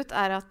funnet ut,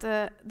 er at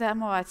det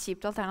må være et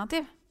kjipt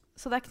alternativ.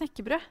 Så det er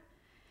knekkebrød.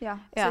 Ja,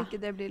 så ikke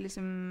det blir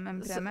liksom en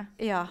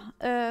premie.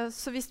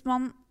 Så hvis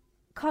man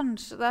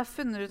kanskje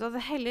funnet ut at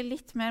det heller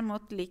litt mer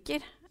mot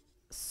liker,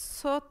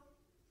 så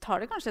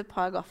tar det kanskje et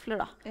par gafler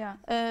da,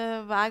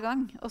 hver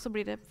gang, og så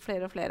blir det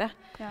flere og flere.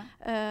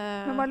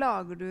 Men hva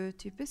lager du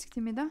typisk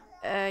til middag?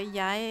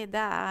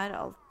 Det er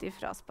alltid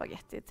fra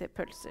spagetti til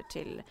pølser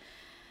til...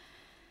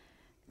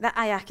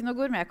 Jeg er ikke noe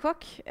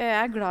gourmetkokk. Jeg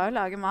er glad i å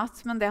lage mat,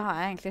 men det har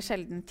jeg egentlig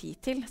sjelden tid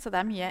til, så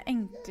det er mye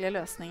enkle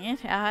løsninger.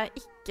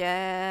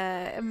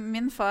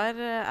 Min far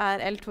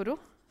er El Toro,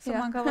 som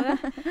man kaller det.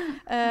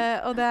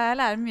 Og jeg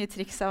lærer mye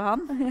triks av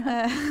han.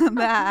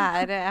 Jeg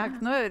har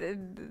ikke noe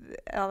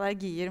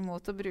allergier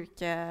mot å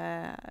bruke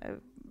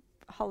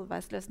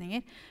halvveis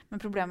løsninger.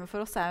 Men problemet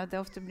for oss er jo at det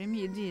ofte blir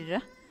mye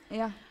dyrere.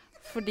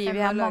 Fordi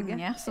vi er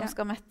mange som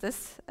skal mettes.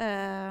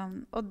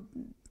 Og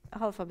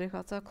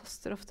halvfabrikater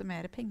koster ofte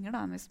mer penger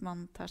da, enn hvis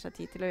man tar seg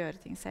tid til å gjøre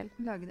ting selv.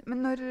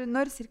 Men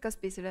når cirka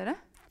spiser dere?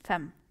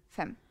 5.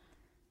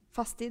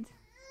 Fast tid?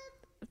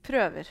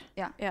 Prøver,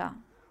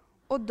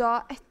 Og da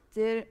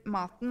etter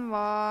maten,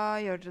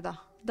 hva gjør dere da?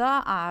 Da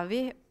er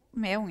vi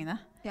med ungene.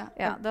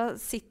 Da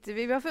sitter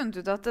vi. Vi har funnet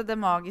ut at det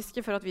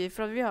magiske for vi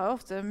har jo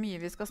ofte mye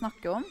vi skal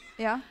snakke om.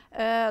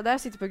 Der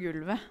sitter på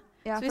gulvet.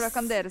 For da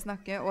kan dere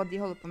snakke, og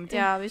de holder på med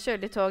ting. Vi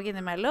kjører litt tog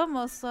innimellom,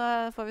 og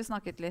så får vi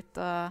snakket litt.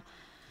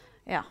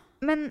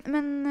 Men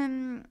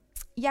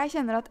jeg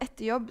kjenner at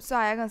etter jobb så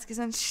er jeg ganske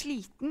sånn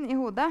sliten i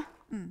hodet.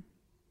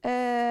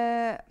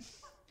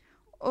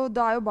 Og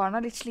da er jo barna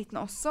litt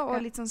slitne også,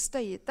 og litt sånn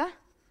støyete.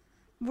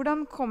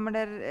 Hvordan kommer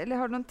dere, eller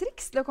har du noen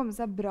triks til å komme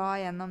seg bra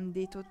gjennom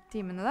de 2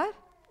 timene der?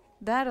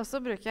 Der også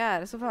bruker jeg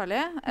er det så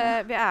farlig.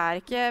 Vi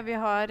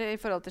har i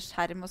forhold til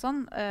skjerm og sånn,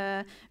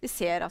 vi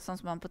ser at sånn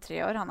som han på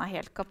 3 år, han er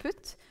helt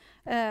kaputt.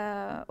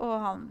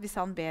 Og hvis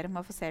han ber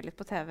om å få se litt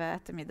på TV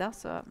etter middag,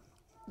 så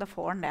da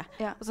får han det.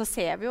 Og så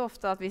ser vi jo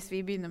ofte at hvis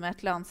vi begynner med et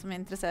eller annet som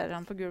interesserer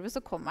han på gulvet,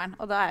 så kommer han.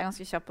 Og da er jeg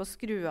ganske kjapp på å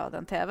skru av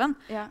den TV-en.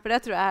 For det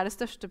tror jeg er det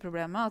største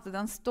problemet, at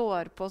den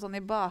står på sånn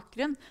i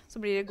bakgrunn,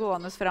 så blir det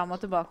gående fram og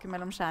tilbake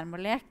mellom skjerm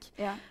og lek.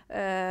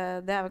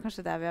 Det er vel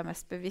kanskje der vi er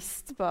mest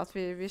bevisst på, at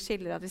vi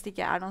skiller at hvis det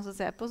ikke er noen som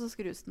ser på, så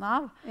skrus den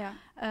av.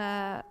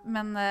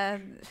 Men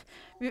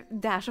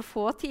det er så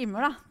få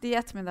timer da, de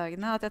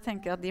ettermiddagene, at jeg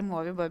tenker at de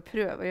må vi bare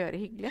prøve å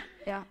gjøre hyggelig.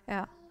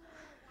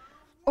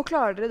 Og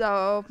klarer dere da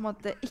å på en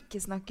måte ikke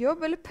snakke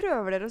jobb, eller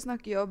prøver dere å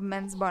snakke jobb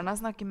mens barna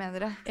snakker med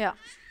dere?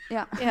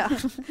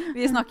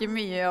 Vi snakker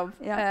mye jobb,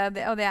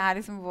 og det er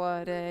liksom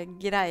vår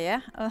greie.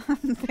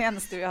 Det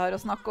eneste vi har å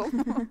snakke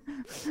om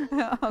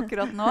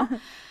akkurat nå.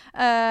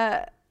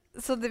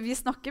 Så vi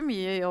snakker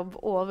mye jobb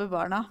over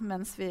barna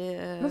mens vi...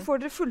 Men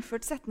får dere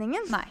fullført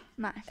setningen? Nei.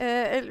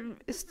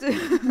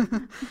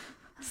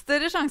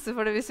 Større sjanse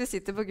for det hvis vi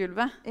sitter på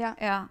gulvet.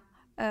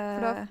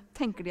 For da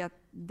tenker de at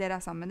dere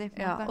er sammen med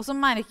dem. Og så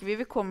merker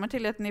vi kommer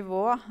til et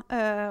nivå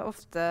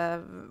ofte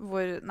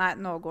hvor nei,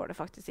 nå går det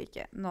faktisk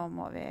ikke. Nå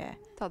må vi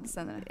ta det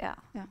senere.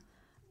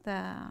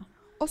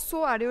 Og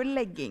så er det jo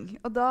legging,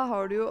 og da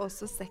har du jo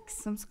også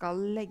sex som skal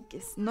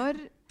legges.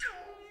 Når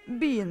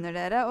begynner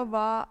dere, og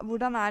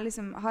hvordan er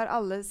liksom, har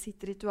alle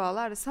sitt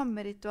rituale? Er det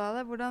samme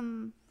rituale? Hvordan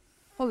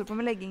holder du på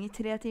med legging i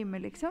 3 timer,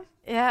 liksom?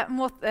 Det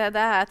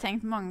har jeg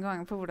tenkt mange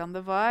ganger på hvordan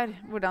det var.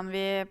 Hvordan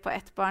vi på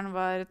ett barn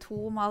var 2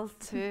 om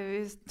alt.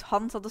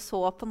 Han satt og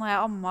så på når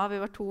jeg amma.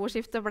 Vi var 2 og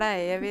skiftet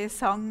bleie. Vi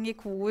sang i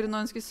kor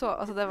når hun skulle så.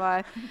 Altså det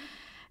var...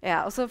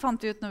 og så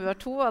fant vi ut når vi var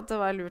 2 at det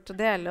var lurt å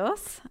dele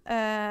oss.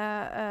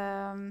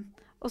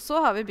 Og så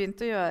har vi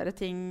begynt å gjøre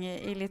ting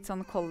i litt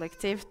sånn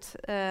kollektivt.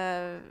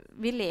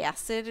 Vi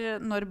leser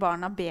når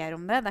barna ber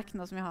om det. Det er ikke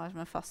noe som vi har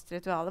som en fast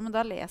rituale, men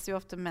da leser vi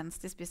ofte mens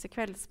de spiser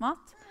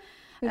kveldsmat.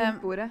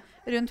 Rundt bordet.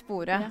 Rundt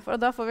bordet. For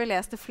da får vi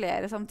lest det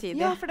flere samtidig.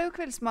 Ja, for det er jo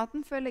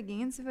kveldsmaten før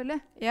leggingen, selvfølgelig.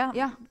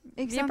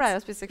 Vi pleier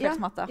å spise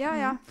kveldsmat da.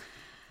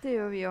 Det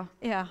gjør vi jo.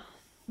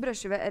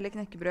 Brødskive eller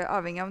knekkebrød,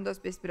 avhengig av om du har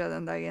spist brød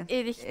den dagen.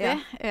 Riktig,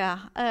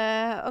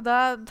 og da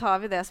tar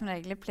vi det som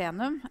regel i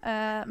plenum.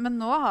 Men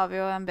nå har vi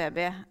jo en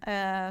baby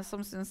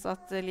som synes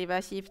at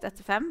livet er kjipt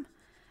etter 5.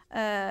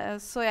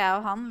 Så jeg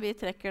og han, vi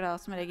trekker da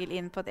som regel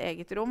inn på et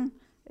eget rom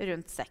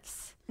rundt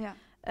 6.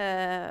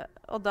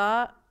 Og da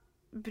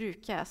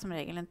bruker jeg som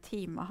regel 1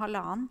 time,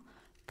 1,5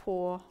 på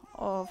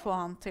å få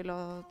han til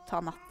å ta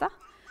natta.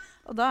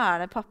 Og da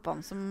er det pappaen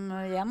som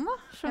igjen da,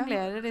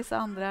 jonglerer disse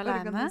andre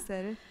alene.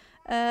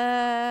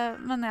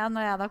 Men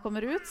når jeg da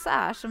kommer ut, så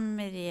er som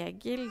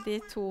regel de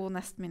 2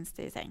 nest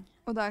minste i seng.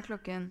 Og da er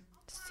klokken?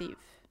 7.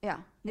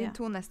 De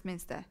 2 nest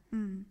minste.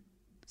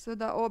 Så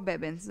da, og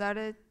babyen, så da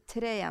er det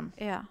 3 igjen.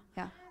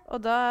 Og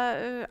da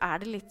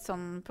er det litt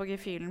sånn på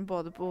gefühlen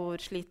både på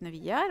hvor slitne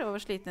vi er, og hvor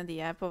slitne de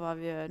er på hva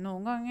vi gjør.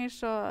 Noen ganger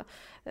så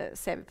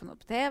ser vi på noe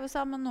på TV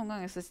sammen, noen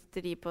ganger så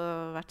sitter de på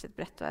hvert sitt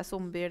brett og er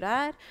zombier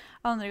der.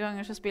 Andre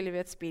ganger så spiller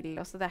vi et spill,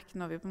 og så det er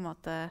ikke noe vi på en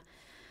måte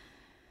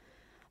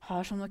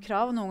har som noe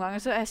krav. Noen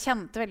ganger så jeg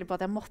kjente veldig på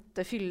at jeg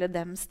måtte fylle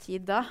dems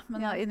tid da.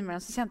 Men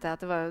innimellom så kjente jeg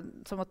at det var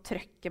som å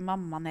trykke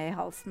mamma ned i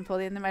halsen på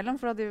det innimellom,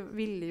 for de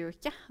ville jo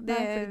ikke.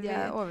 Fordi de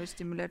er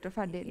overstimulert og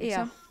ferdig,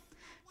 liksom. Ja.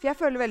 For jeg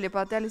føler veldig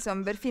på at jeg liksom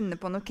bør finne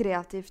på noe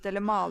kreativt,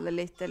 eller male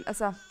litt. Eller,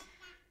 altså,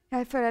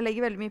 jeg føler jeg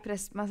legger veldig mye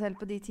press på meg selv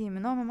på de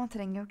timene nå, men man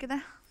trenger jo ikke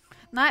det.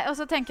 Nei, og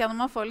så tenker jeg når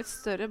man får litt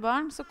større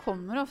barn, så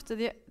kommer ofte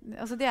de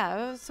er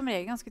jo som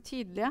regel ganske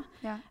tydelige.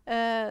 Ja.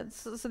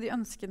 Så de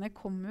ønskene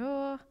kommer jo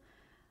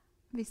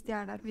hvis de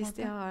er der. Hvis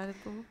de har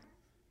et behov.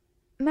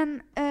 Men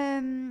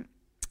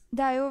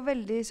det er jo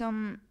veldig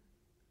sånn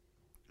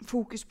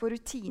fokus på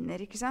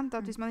rutiner, ikke sant?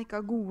 At hvis man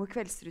ikke har gode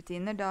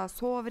kveldsrutiner, da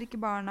sover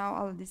ikke barna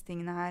og alle disse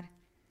tingene her.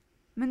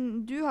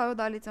 Men du har jo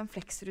da litt sånn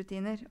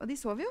fleksrutiner, og de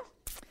sover jo.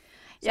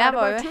 Jeg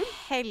var jo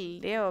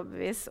heldig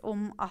overbevist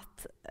om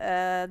at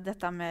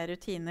dette med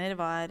rutiner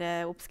var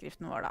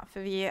oppskriften vår da.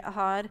 For vi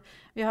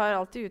har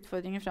alltid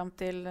utfordringer frem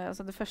til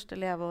det første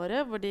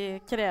leveåret, hvor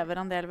de krever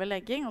en del ved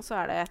legging, og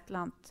så er det et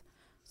eller annet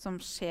som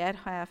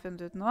skjer, har jeg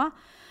funnet ut nå.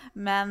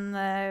 Men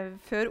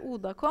før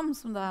Oda kom,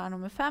 som da er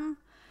nummer 5,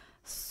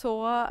 så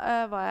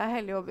var jeg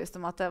heldig overbevist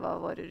om at det var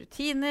våre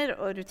rutiner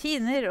og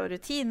rutiner og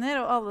rutiner,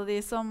 og alle de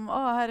som,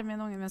 herre min,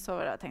 ungen min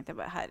sover, da tenkte jeg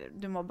bare, herre,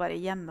 du må bare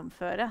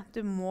gjennomføre.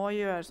 Du må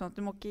gjøre sånn at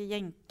du må ikke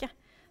jenke.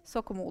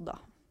 Så kom Oda.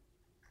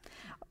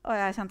 Og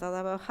jeg kjente at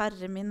det var,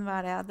 herre min, hva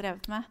er det jeg har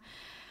drevet med?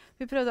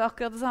 Vi prøvde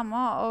akkurat det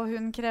samme, og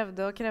hun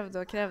krevde og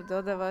krevde og krevde,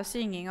 og det var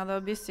synging, og det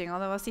var byssing,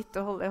 og det var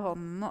sitte og holde i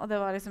hånden, og det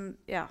var liksom,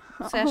 ja.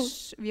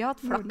 Så vi har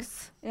hatt flaks.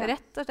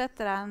 Rett og slett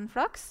er en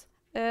flaks.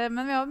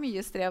 Men vi har mye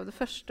strev det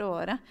første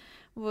året,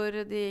 hvor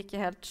de ikke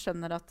helt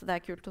skjønner at det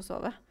er kult å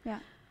sove. Ja.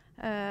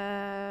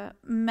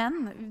 Men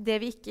det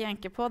vi ikke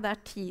jenker på, det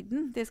er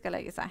tiden de skal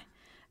legge seg.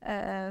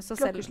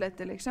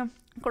 Klokkeslettet, liksom.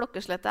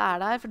 Klokkeslettet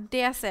er der, for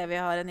det ser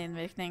vi har en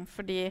innvirkning.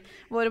 Fordi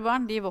våre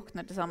barn, de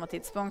våkner til samme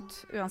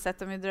tidspunkt,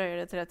 uansett om vi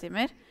drøyer det 3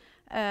 timer.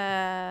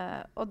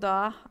 Og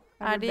da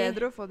er de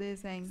bedre å få de i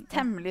seng.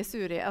 Temmelig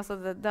sure. Altså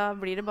da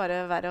blir det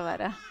bare verre og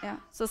verre. Ja.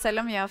 Så selv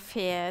om vi har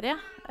ferie,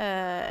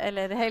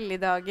 eller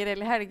helligdager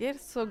eller helger,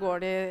 så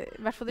går de,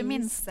 i hvert fall de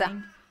minste,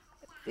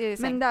 i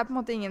seng. Men det er på en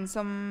måte ingen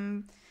som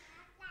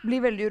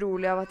blir veldig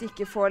urolig av at de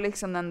ikke får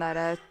liksom den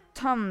der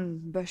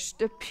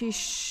tannbørste,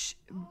 pysj,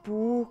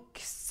 bok,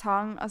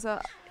 sang, altså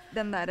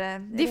den der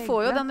de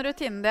får jo den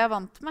rutinen de er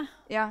vant med.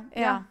 Ja.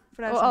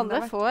 Og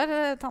alle får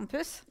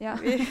tannpuss. Ja.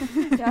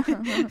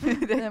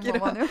 Det må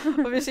man jo.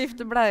 Og vi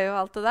skifter bleie og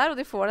alt det der, og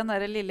de får den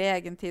der lille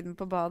egentiden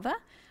på badet.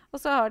 Og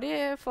så har de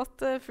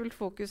fått fullt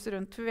fokus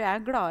rundt, for vi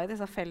er glade i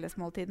disse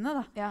fellesmåltidene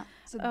da. Ja,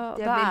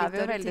 og da er vi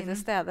jo veldig til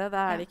stede.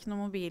 Da er det ikke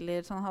noen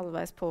mobiler sånn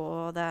halvveis på,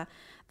 og da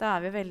er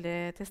vi veldig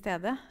til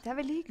stede. Det er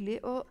veldig hyggelig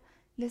å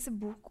lese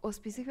bok og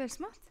spise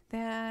kveldsmat. Det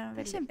er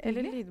kjempehyggelig.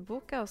 Eller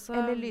lydbok er også.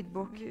 Eller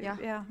lydbok,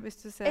 ja.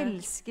 Hvis du ser.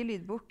 Elsker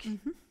lydbok.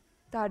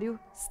 Da er det jo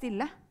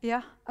stille.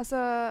 Ja. Altså,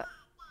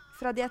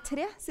 fra de er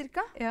 3,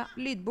 cirka. Ja.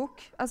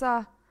 Lydbok.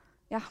 Altså,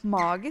 ja,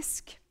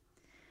 magisk.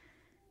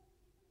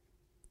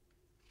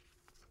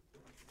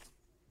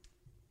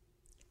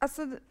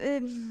 Altså,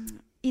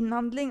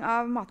 innhandling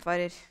av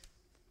matvarer.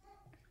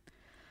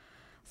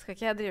 Skal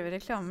ikke jeg drive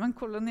reklame, men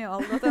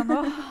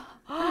kolonial.no.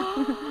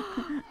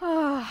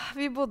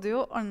 Vi bodde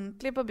jo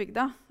ordentlig på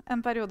bygda en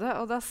periode,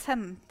 og da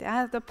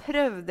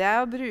prøvde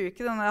jeg å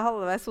bruke denne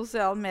halvveis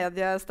sosial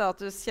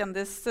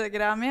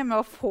medie-status-kjendis-greia mi med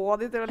å få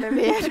de til å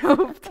levere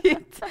opp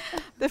dit.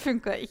 Det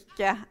funket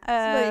ikke.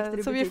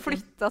 Så vi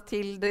flyttet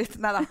til dit.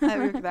 Neida, jeg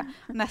gjorde ikke det.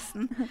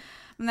 Nesten.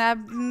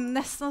 Men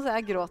nesten så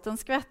jeg gråt en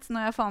skvett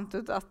når jeg fant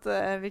ut at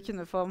vi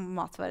kunne få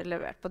matvarer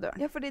levert på døren.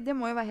 Ja, fordi det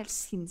må jo være helt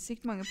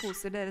sinnssykt mange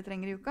poser dere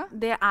trenger i uka.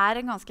 Det er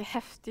en ganske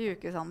heftig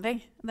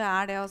ukeshandling. Det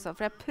er det også,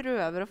 for jeg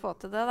prøver å få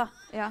til det da.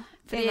 Ja,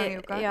 en gang i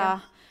uka. Ja.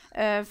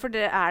 For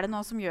er det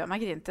noe som gjør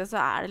meg grinte, så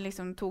er det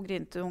liksom 2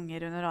 grinte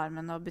unger under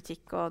armen og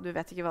butikk, og du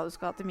vet ikke hva du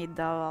skal ha til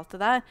middag og alt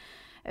det der.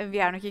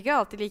 Vi er nok ikke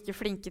alltid like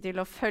flinke til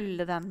å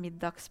følge den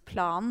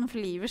middagsplanen, for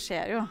livet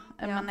skjer jo.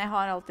 Ja. Men jeg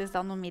har alltid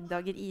noen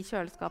middager i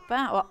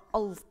kjøleskapet, og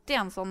alltid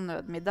en sånn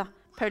nødmiddag.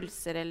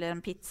 Pølser eller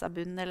en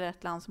pizzabunn eller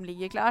et eller annet som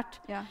ligger klart.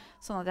 Ja.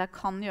 Sånn at jeg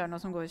kan gjøre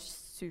noe som går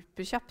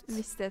superkjapt.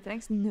 Hvis det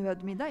trengs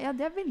nødmiddag, ja,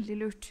 det er veldig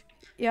lurt.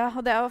 Ja,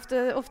 og det er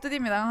ofte de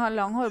middagene har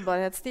lang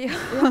holdbarhetstid,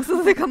 så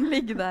det kan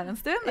ligge der en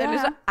stund. Ja. Eller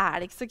så er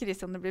det ikke så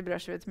krise om det blir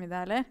brødskive til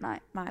middag heller. Nei,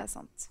 det er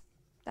sant.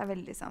 Det er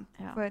veldig sant.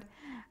 Ja. For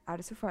er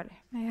det så farlig?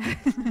 Ja.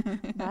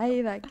 Nei,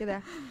 det er ikke det.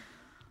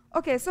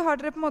 Ok, så har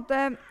dere på en måte,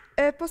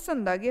 på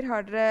søndager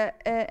har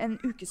dere en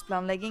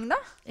ukesplanlegging da?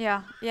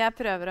 Ja, jeg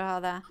prøver å ha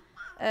det.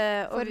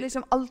 For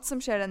liksom alt som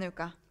skjer denne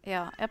uka?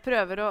 Ja, jeg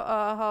prøver å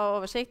ha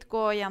oversikt,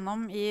 gå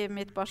gjennom i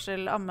mitt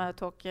barsel,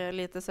 ammetåk,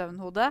 lite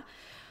søvnhode,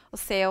 og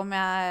se om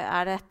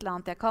er det et eller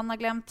annet jeg kan ha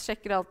glemt.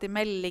 Sjekker alltid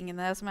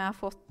meldingene som jeg har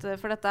fått,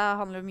 for dette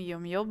handler jo mye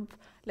om jobb.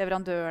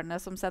 Leverandørene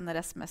som sender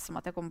SMS om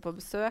at jeg kommer på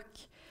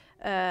besøk.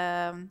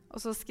 Og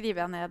så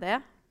skriver jeg ned det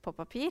på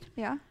papir.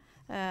 Ja.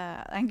 Det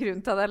er en grunn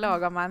til at jeg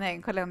laget meg en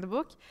egen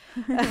kalenderbok.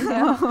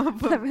 Ja,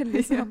 det er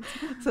veldig sant.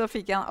 Så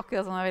fikk jeg den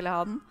akkurat som jeg ville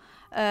ha den.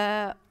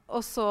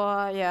 Og så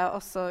gjør jeg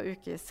også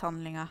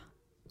ukeshandlinger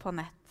på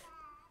nett.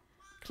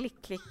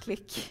 Klikk, klikk,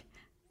 klikk.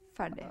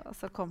 Ferdig. Og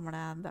så kommer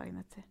det dagen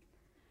etter.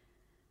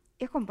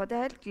 Jeg kom på at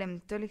jeg helt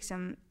glemte å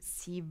liksom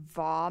si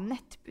hva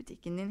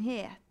nettbutikken din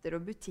heter,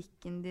 og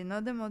butikken din,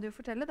 og det må du jo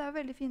fortelle. Det er jo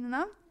veldig fine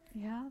navn.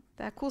 Ja,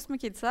 det er Kos med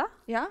kidsa.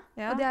 Ja,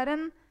 Ja. og det er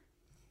en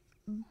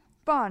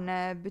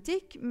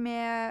barnebutikk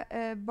med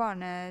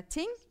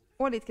barneting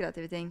og litt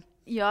kreative ting.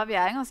 Ja, vi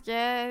er en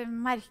ganske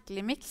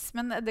merkelig miks,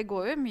 men det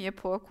går jo mye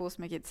på Kos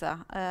med kidsa.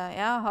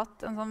 Jeg har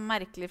hatt en sånn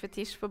merkelig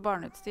fetisj for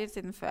barneutstyr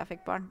siden før jeg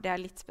fikk barn. Det er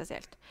litt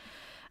spesielt.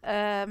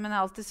 Men jeg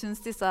har alltid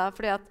syntes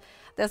fordi at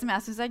det som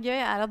jeg synes er gøy,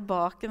 er at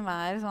bak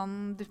enhver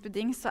sånn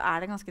duppeding så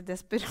er det ganske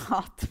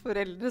desperate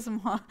foreldre som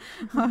har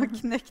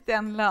knekt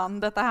en eller annen.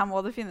 Dette her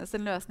må det finnes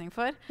en løsning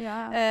for.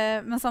 Ja.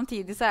 Men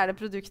samtidig så er det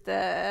produktet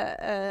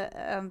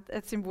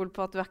et symbol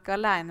på at du er ikke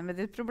alene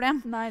med ditt problem.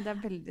 Nei, det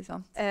er veldig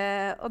sant.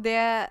 Og det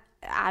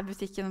er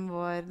butikken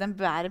vår, den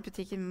bærer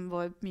butikken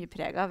vår mye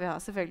preg av. Vi har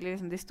selvfølgelig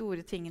liksom de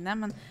store tingene,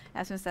 men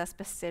jeg synes det er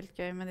spesielt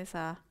gøy med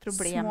disse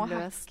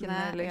problemløsende. Små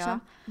hackene, liksom.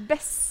 Ja.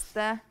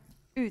 Beste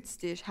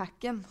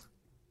utstyrshacken.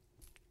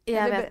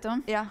 Jeg vet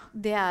om. Ja.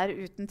 Det er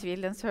uten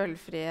tvil den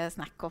sølvfrie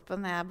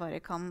snackkoppen jeg bare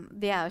kan.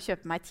 Det er å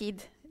kjøpe meg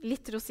tid.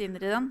 Litt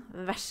rosiner i den.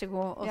 Vær så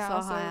god. Og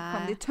så har jeg...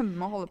 kan de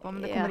tømme og holde på,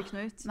 men det kommer ikke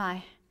noe ut.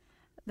 Nei.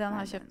 Den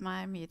har kjøpt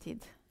meg mye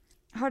tid.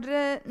 Har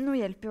dere noe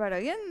hjelp i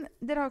hverdagen?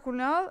 Dere har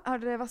kolonial. Har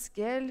dere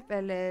vaskehjelp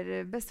eller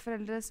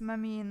besteforeldre som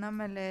er mye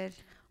innom, eller...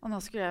 Og nå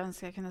skulle jeg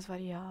ønske jeg kunne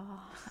svare ja.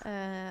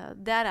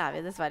 Der er vi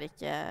dessverre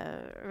ikke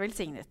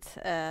velsignet.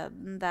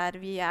 Der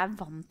vi er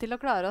vant til å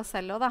klare oss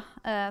selv også,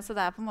 da. Så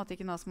det er på en måte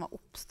ikke noe som har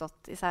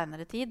oppstått i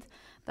senere tid.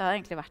 Det har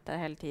egentlig vært der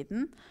hele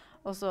tiden.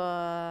 Og så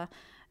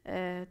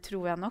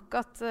tror jeg nok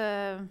at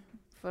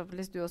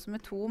hvis du også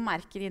med 2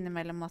 merker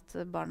innimellom at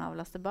barn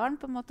avlaster barn,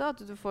 på en måte,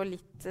 at du får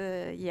litt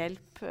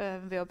hjelp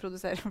ved å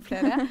produsere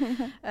flere.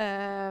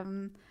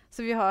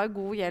 Så vi har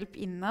god hjelp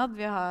innad.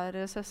 Vi har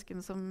søsken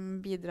som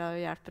bidrar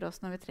og hjelper oss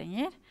når vi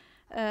trenger.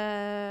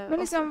 Men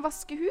liksom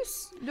vaske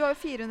hus. Du har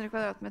jo 400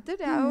 kvadratmeter.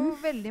 Det er jo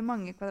veldig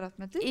mange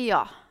kvadratmeter.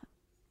 Ja.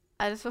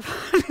 Er det så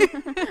farlig?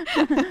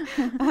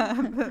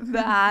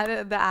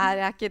 Jeg er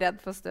ikke redd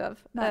for støv.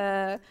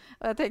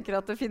 Og jeg tenker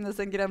at det finnes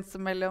en grense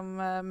mellom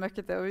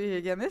møkkete og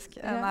uhygienisk.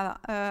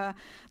 Neida.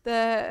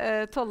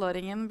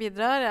 12-åringen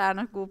bidrar. Jeg er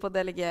nok god på å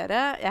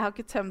delegere. Jeg har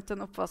ikke tømt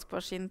en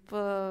oppvaskmaskin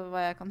på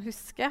hva jeg kan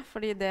huske,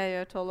 fordi det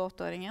gjør 12- og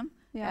 8-åringen.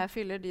 Ja. Jeg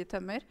fyller de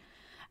tømmer.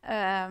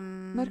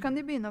 Når kan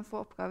de begynne å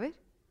få oppgaver?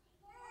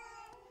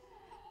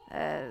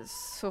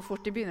 Så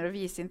fort de begynner å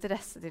vise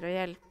interesse til å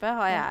hjelpe,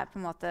 har jeg på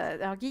en måte,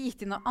 jeg har ikke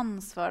gitt dem noe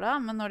ansvar da,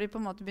 men når de på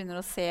en måte begynner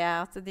å se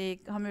at de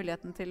har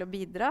muligheten til å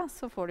bidra,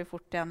 så får de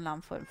fort en eller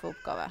annen form for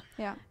oppgave.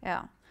 Ja.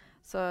 Ja.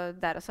 Så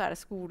der også er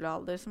det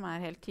skolealder som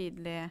er helt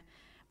tydelig,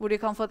 hvor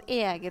de kan få et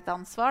eget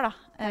ansvar da.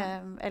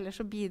 Ellers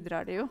så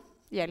bidrar de jo,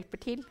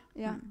 hjelper til.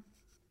 Ja.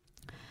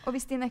 Og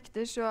hvis de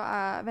nekter, så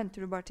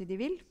venter du bare til de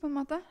vil, på en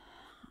måte?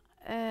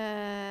 Det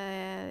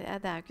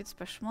er jo ikke et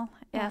spørsmål.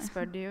 Jeg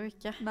spør de jo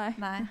ikke. Nei.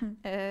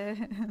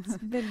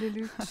 Veldig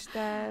lurt. Det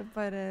er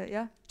bare,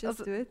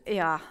 just do it.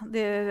 Ja,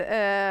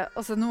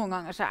 også noen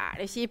ganger så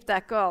er det kjipt. Det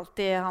er ikke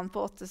alltid han på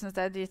 8 synes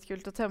det er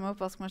dritkult å tømme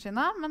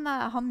oppvaskmaskinen, men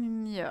han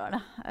gjør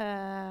det.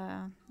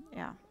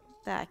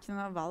 Det er ikke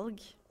noe valg.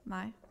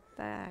 Nei,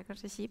 det er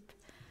kanskje kjipt.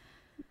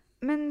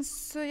 Men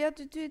så,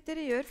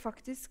 dere gjør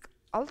faktisk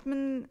alt,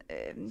 men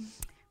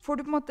får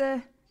du på en måte...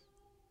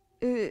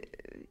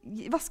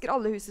 vasker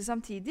alle huset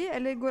samtidig,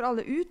 eller går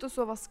alle ut, og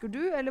så vasker du,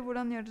 eller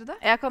hvordan gjør dere det?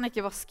 Jeg kan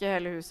ikke vaske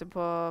hele huset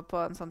på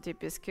en sånn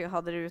typisk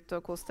ha dere ut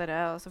og kos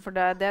dere, også, for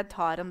det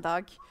tar en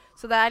dag.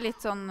 Så det er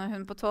litt sånn,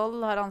 hun på 12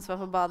 har ansvar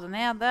for badet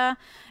nede,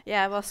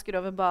 jeg vasker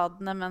over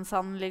badene mens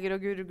han ligger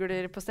og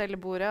gurgler på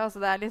stellebordet,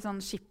 altså det er litt sånn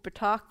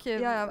skippertak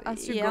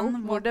igjen,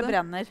 hvor det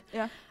brenner.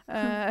 Ja.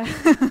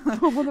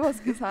 Nå må det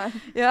vaskes her.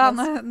 Ja,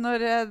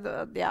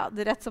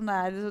 rett som det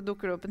er, så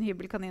dukker det opp en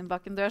hybelkanin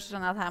bak en dør, så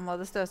skjønner jeg at her må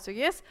det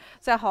støvsuges.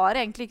 Så jeg har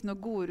egentlig ikke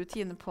noen gode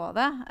rutiner på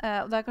det.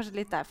 Og det er kanskje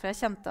litt derfor jeg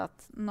kjente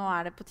at nå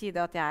er det på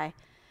tide at jeg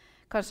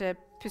kanskje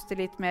puster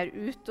litt mer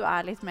ut og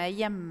er litt mer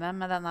hjemme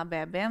med denne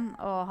babyen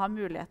og har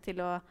mulighet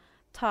til å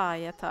ta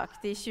i et tak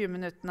de 20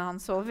 minuttene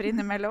han sover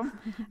innimellom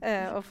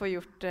og få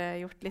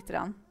gjort litt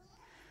rann.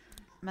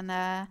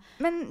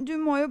 Men du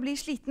må jo bli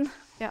sliten.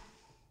 Ja.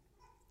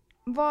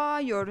 Hva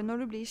gjør du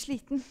når du blir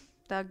sliten?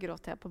 Da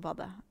gråter jeg på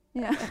badet.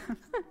 Ja.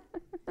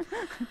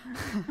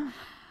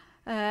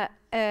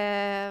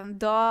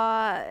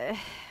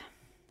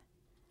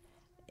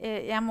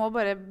 Jeg må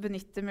bare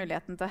benytte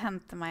muligheten til å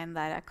hente meg inn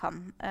der jeg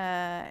kan.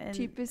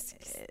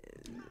 Typisk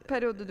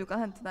periode du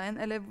kan hente deg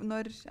inn, eller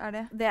når er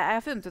det? Jeg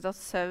har funnet ut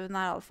at søvn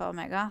er alfa og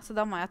omega, så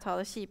da må jeg ta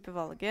det kjipe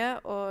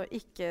valget og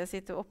ikke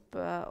sitte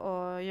oppe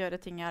og gjøre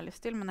ting jeg har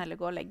lyst til, men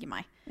heller gå og legge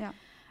meg. Ja.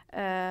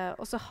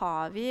 Og så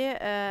har vi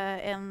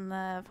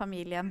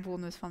en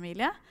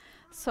bonusfamilie,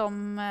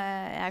 som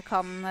jeg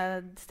kan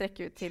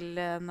strekke ut til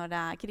når det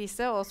er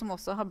krise, og som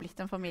også har blitt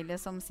en familie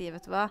som sier,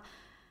 vet du hva,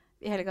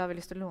 i helga har vi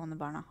lyst til å låne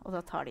barna, og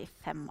da tar de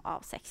 5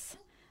 av 6.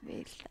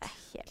 Vilt. Det er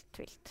helt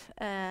vilt.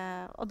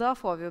 Og da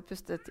får vi jo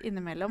pustet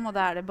innimellom, og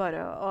da er det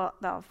bare å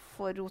da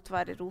få rot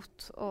være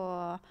rot,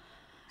 og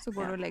så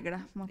går du og legger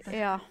det, på en måte.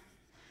 Ja.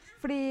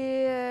 Fordi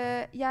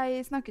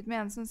jeg snakket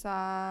med en som sa,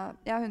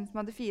 hun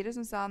som hadde 4,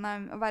 som sa, nei,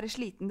 å være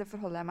sliten, det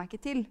forholder jeg meg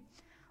ikke til.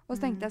 Og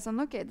så tenkte jeg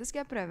sånn, ok, det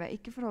skal jeg prøve.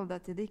 Ikke forholde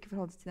deg til det, ikke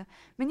forholde deg til det.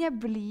 Men jeg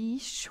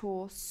blir så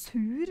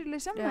sur,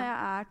 liksom, når jeg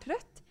er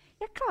trøtt.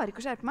 Jeg klarer ikke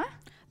å skjerpe meg.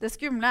 Det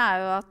skumle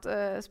er jo at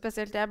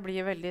spesielt jeg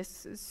blir veldig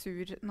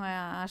sur når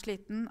jeg er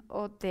sliten,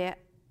 og det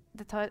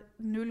tar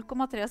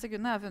 0,3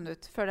 sekunder jeg har funnet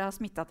ut, før det har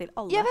smittet til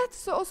alle. Jeg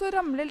vet, og så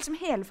ramler liksom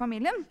hele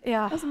familien.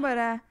 Ja. Og så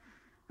bare,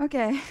 ok.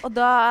 Og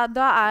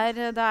da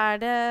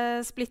er det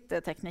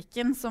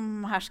splitteteknikken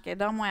som hersker.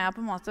 Da må jeg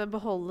på en måte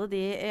beholde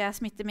de jeg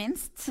smitter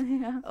minst.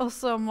 Ja. Og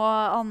så må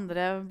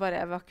andre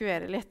bare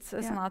evakuere litt,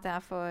 sånn at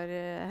jeg får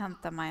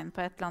hentet meg inn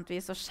på et eller annet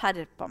vis og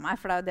skjerpa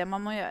meg, for det er jo det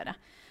man må gjøre.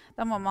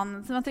 Da må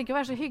man trenger ikke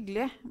være så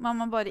hyggelig, man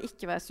må bare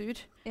ikke være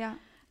sur. Ja.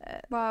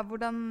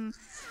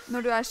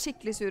 Når du er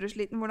skikkelig sur og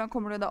sliten, hvordan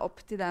kommer du da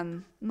opp til den,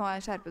 nå har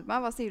jeg skjerpet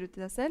meg? Hva sier du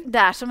til deg selv?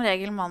 Det er som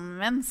regel mannen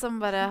min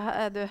som bare,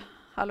 du,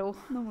 hallo,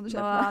 nå må du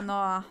skjerpe deg. Nå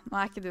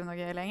er ikke du noe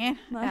gøy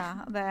lenger. Ja,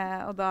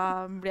 og da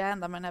blir jeg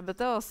enda mer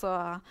nebbete, og så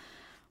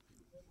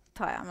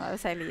tar jeg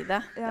meg selv i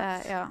det.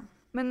 Ja.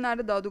 Men er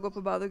det da du går på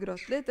bad og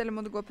gråter litt, eller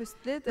må du gå og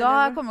puste litt? Da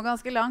har jeg kommet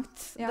ganske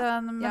langt,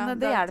 men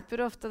det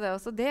hjelper ofte det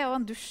også. Det og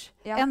en dusj.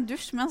 Ja. En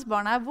dusj mens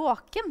barnet er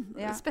våken.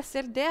 Ja.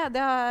 Spesielt det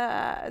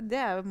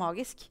er jo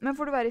magisk. Men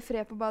får du være i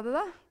fred på badet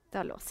da?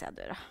 Da låser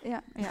jeg døra.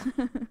 Ja. Ja.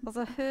 Og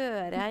så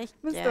hører jeg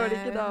ikke... Men står det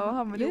ikke da og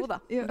hamrer? Jo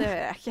da, det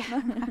gjør jeg ikke.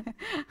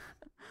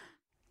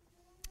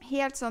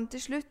 Helt sånn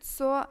til slutt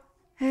så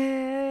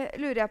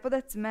lurer jeg på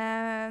dette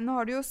med... Nå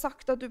har du jo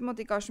sagt at du på en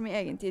måte ikke har så mye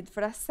egentid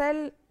for deg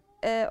selv,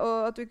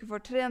 og at du ikke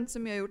får trent så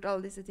mye og gjort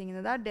alle disse tingene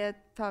der, det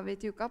tar vi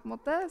til uka på en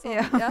måte. Sånn,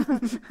 ja.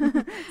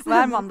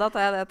 Hver mandag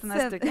tar jeg det til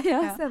neste uke.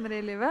 Ja, senere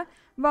i livet.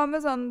 Hva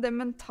med sånn det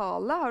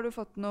mentale? Har du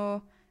fått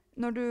noe,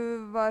 når du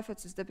var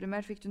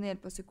fødselsdeprimert, fikk du noe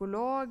hjelp av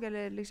psykolog,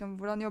 eller liksom,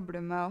 hvordan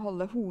jobber du med å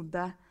holde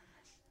hodet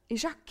i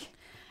sjakk?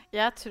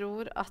 Jeg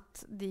tror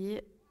at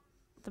det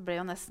ble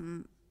jo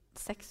nesten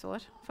 6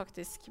 år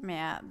faktisk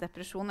med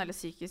depresjon eller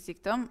psykisk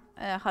sykdom,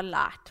 har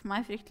lært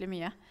meg fryktelig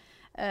mye.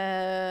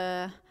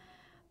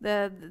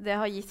 Det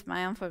har gitt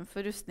meg en form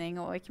for rustning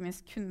og ikke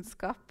minst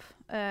kunnskap.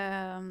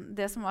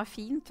 Det som var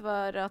fint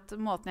var at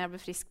måten jeg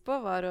ble frisk på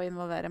var å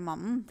involvere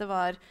mannen. Det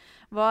var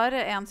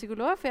en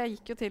psykolog, for jeg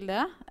gikk jo til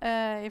det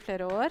i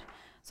flere år.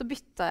 Så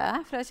bytta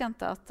jeg, for jeg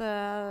kjente at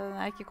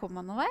jeg ikke kom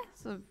meg noen vei.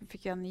 Så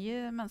fikk jeg en ny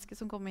menneske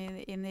som kom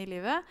inn i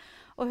livet.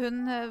 Og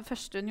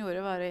første hun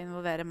gjorde var å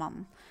involvere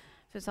mannen.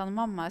 For hun sa når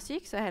mamma er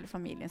syk, så er hele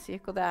familien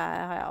syk, og det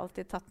har jeg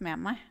alltid tatt med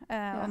meg.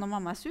 Og når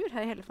mamma er sur,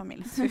 er hele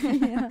familien sur.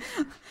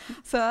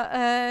 Så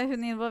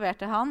hun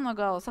involverte han, og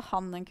ga også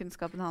han den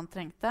kunnskapen han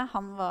trengte.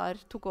 Han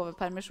tok over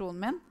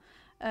permisjonen min,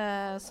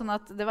 sånn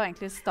at det var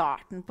egentlig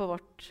starten på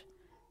vårt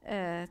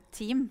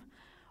team.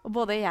 Og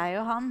både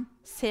jeg og han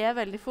ser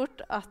veldig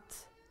fort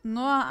at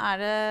nå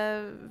er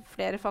det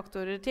flere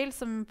faktorer til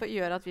som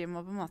gjør at vi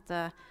må på en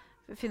måte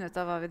finne ut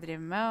av hva vi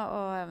driver med,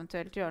 og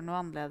eventuelt gjøre noe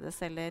annerledes,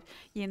 eller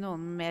gi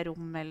noen mer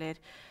rom, eller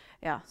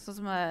ja, sånn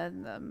som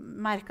jeg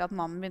merket at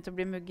mannen begynte å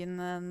bli muggen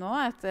nå,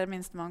 etter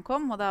minstemann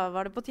kom, og da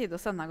var det på tide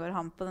å sende av gårde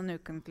ham på den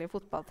ukentlige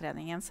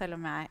fotballtreningen, selv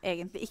om jeg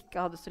egentlig ikke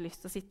hadde så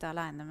lyst til å sitte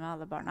alene med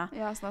alle barna.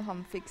 Ja, sånn at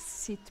han fikk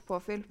sitt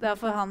påfyll. Da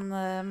får han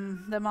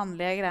det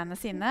mannlige greiene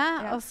sine,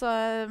 og så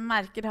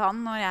merker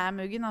han når jeg er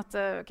muggen at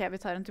ok,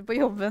 vi tar en tur på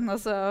jobben,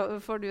 og så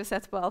får du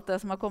sett på alt det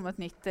som har kommet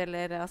nytt,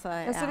 eller altså,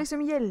 ja. Så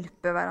liksom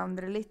hjelpe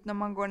hverandre litt når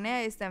man går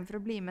ned, i stedet for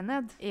å bli med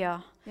ned. Ja.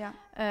 Ja.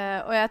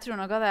 Og jeg tror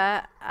nok at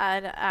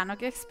jeg er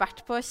nok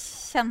ekspert på å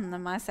kjenne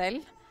meg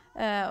selv,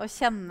 og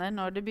kjenner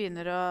når det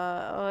begynner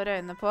å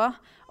røyne på.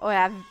 Og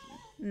jeg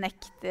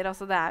nekter,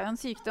 altså det er jo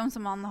en sykdom, så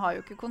man har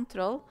jo ikke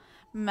kontroll.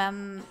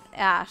 Men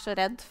jeg er så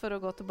redd for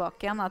å gå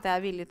tilbake igjen at jeg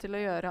er villig til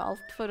å gjøre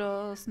alt for å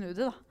snu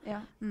det. Da.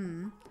 Ja.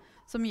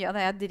 Så mye av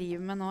det jeg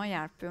driver med nå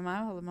hjelper jo meg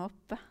å holde meg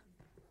oppe.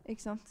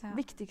 Ikke sant? Ja.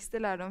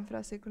 Viktigste lærdom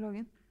fra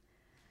psykologen?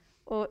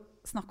 Å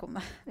snakke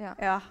om det. Ja.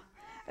 Ja.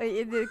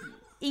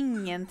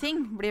 Ingenting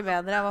blir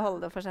bedre av å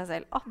holde det for seg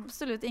selv.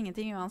 Absolutt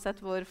ingenting, uansett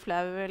hvor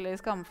flau eller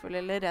skamfull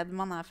eller redd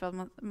man er. For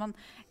at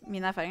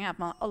min erfaring er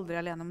at man aldri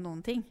er alene om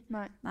noen ting.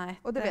 Nei.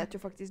 Og det vet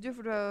jo faktisk du,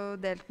 for du har jo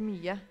delt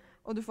mye.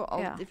 Og du får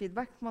alltid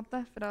feedback, på en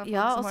måte. Fra folk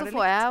som og så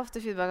får jeg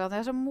ofte feedback at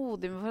jeg er så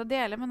modig for å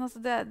dele, men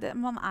altså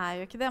man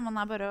er jo ikke det.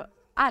 Man er bare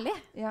ærlig.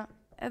 Ja.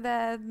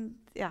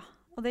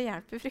 Og det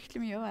hjelper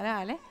fryktelig mye å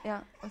være ærlig.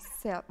 Ja, og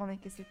se at man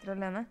ikke sitter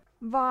alene.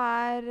 Hva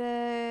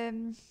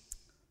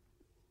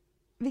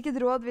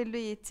Hvilket råd vil du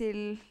gi til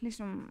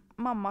liksom,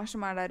 mammaer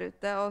som er der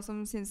ute, og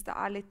som synes det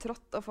er litt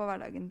trått å få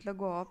hverdagen til å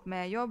gå opp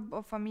med jobb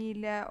og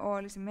familie,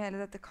 og liksom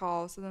hele dette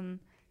kaoset, den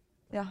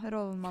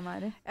rollen man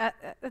er i?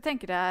 Jeg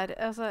tenker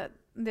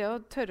det å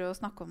tørre å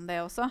snakke om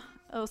det også,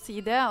 og si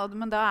det,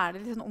 men da er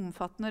det litt sånn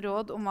omfattende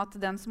råd om at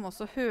den som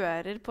også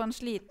hører på en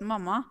sliten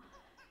mamma,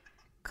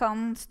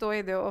 kan stå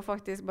i det og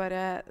faktisk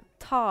bare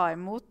ta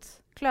imot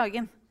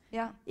klagen.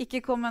 Ja.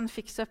 Ikke kom en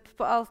fix-up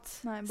på alt.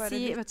 Nei,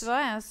 si, vet du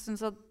hva,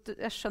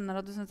 jeg skjønner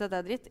at du synes det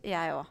er dritt.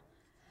 Jeg også.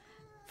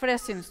 For det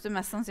synes du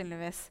mest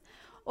sannsynligvis.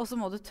 Og så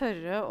må du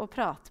tørre å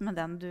prate med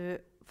den du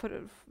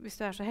hvis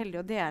du så heldig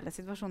å dele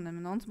situasjoner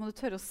med noen, så må du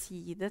tørre å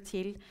si det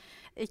til.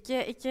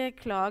 Ikke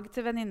klag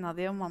til venninna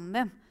di og mannen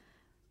din.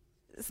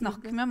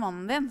 Snakk med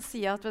mannen din.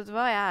 Si at vet du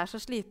hva, jeg så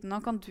sliten nå,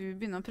 kan du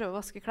begynne å prøve å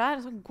vaske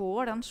klær? Så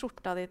går den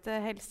skjorta di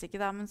til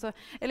helsike da,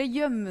 eller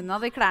gjemme unna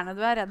de klærne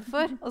du redd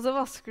for, og så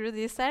vasker du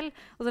de selv,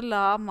 og så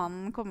la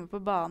mannen komme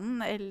på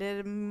banen, eller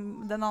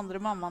den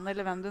andre mammaen,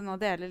 eller hvem du nå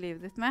deler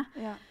livet ditt med.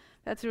 Ja.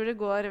 Jeg tror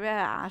vi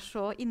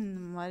så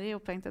innmari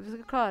opphengt at vi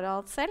skal klare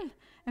alt selv.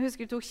 Jeg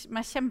husker det tok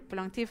meg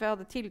kjempelang tid, for jeg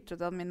hadde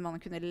tiltrodd at min mann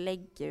kunne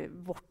legge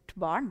vårt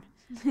barn.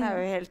 Det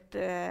jo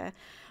helt...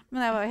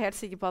 Men jeg var jo helt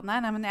sikker på at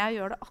nei, men jeg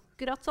gjør det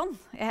akkurat sånn.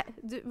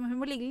 Hun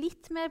må ligge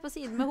litt mer på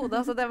siden med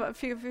hodet. Altså det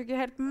fikk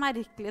helt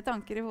merkelige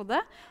tanker i hodet.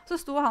 Så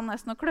sto han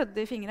nesten og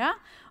klødde i fingrene.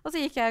 Og så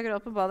gikk jeg og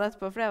gråt på badet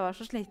etterpå, for jeg var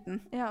så sliten.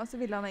 Ja, og så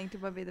ville han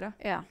egentlig bare bidra.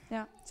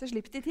 Ja. Så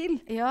slipp de til.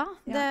 Ja,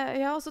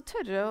 og så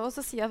tørre å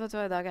si at vet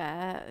du hva, i dag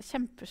jeg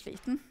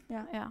kjempesliten.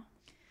 Ja.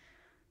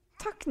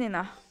 Takk,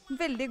 Nina.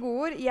 Veldig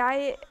gode ord.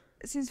 Jeg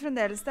synes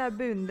fremdeles det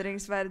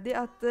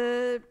beundringsverdig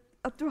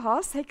at du har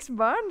 6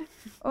 barn,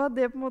 og at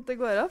det på en måte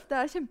går opp.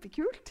 Det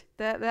kjempekult.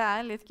 Det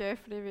litt gøy,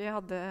 fordi vi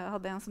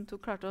hadde en som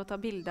klarte å ta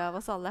bilde av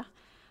oss alle.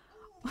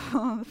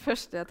 Og det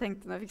første jeg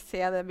tenkte når jeg fikk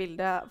se det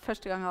bildet,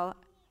 første gang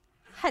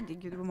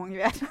herregud, hvor mange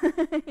vi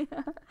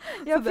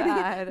Ja, fordi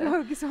du har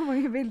jo ikke så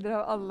mange bilder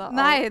av alle.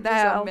 Nei, det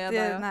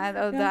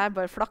det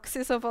bare flaks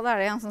i så fall.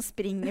 Det en som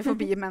springer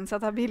forbi mens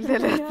jeg tar bilder,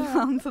 eller et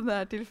eller annet, så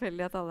det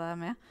tilfeldig at alle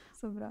med.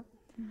 Så bra.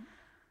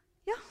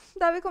 Ja,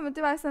 da vi kommet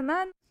til veis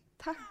ende.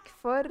 Takk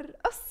for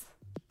oss.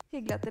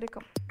 Hyggelig at dere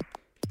kom.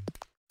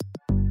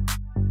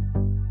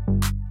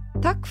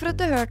 Takk for at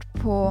du har hørt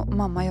på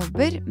Mamma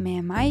jobber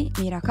med meg,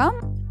 Mira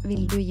Khan.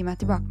 Vil du gi meg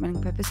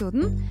tilbakemelding på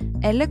episoden,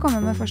 eller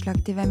komme med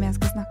forslag til hvem jeg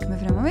skal snakke med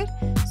fremover,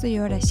 så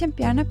gjør det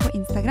kjempegjerne på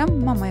Instagram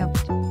Mamma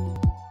jobber.